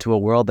glimpse into a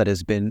world that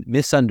has been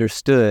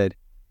misunderstood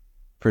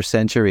for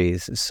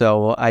centuries.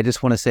 So I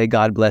just want to say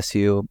God bless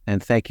you,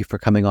 and thank you for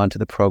coming on to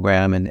the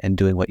program and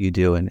doing what you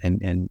do,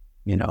 and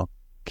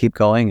keep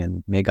going,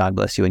 and may God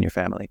bless you and your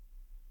family.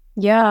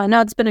 Yeah,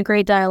 no, it's been a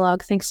great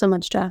dialogue. Thanks so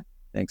much, Jeff.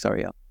 Thanks,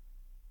 Arielle.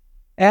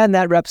 And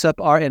that wraps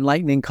up our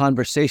enlightening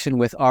conversation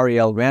with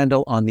Arielle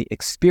Randle on the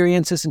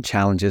experiences and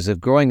challenges of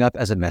growing up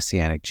as a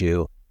Messianic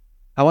Jew.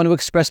 I want to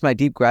express my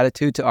deep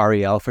gratitude to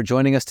Arielle for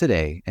joining us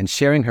today and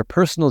sharing her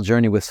personal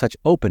journey with such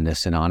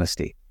openness and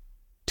honesty.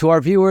 To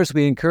our viewers,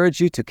 we encourage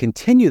you to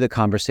continue the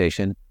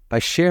conversation by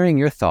sharing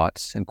your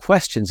thoughts and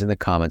questions in the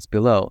comments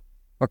below,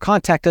 or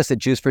contact us at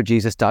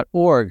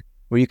jewsforjesus.org,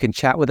 where you can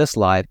chat with us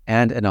live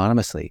and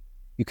anonymously.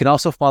 You can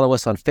also follow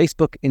us on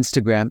Facebook,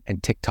 Instagram,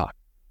 and TikTok.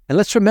 And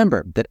let's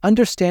remember that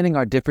understanding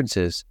our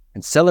differences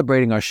and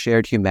celebrating our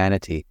shared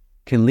humanity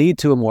can lead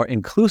to a more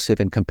inclusive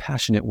and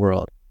compassionate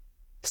world.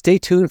 Stay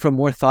tuned for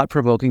more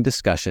thought-provoking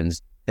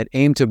discussions that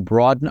aim to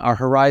broaden our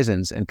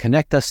horizons and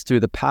connect us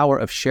through the power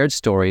of shared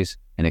stories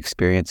and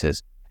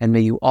experiences. And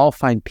may you all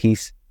find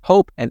peace,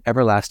 hope, and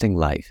everlasting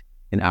life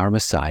in our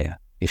Messiah,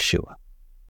 Yeshua.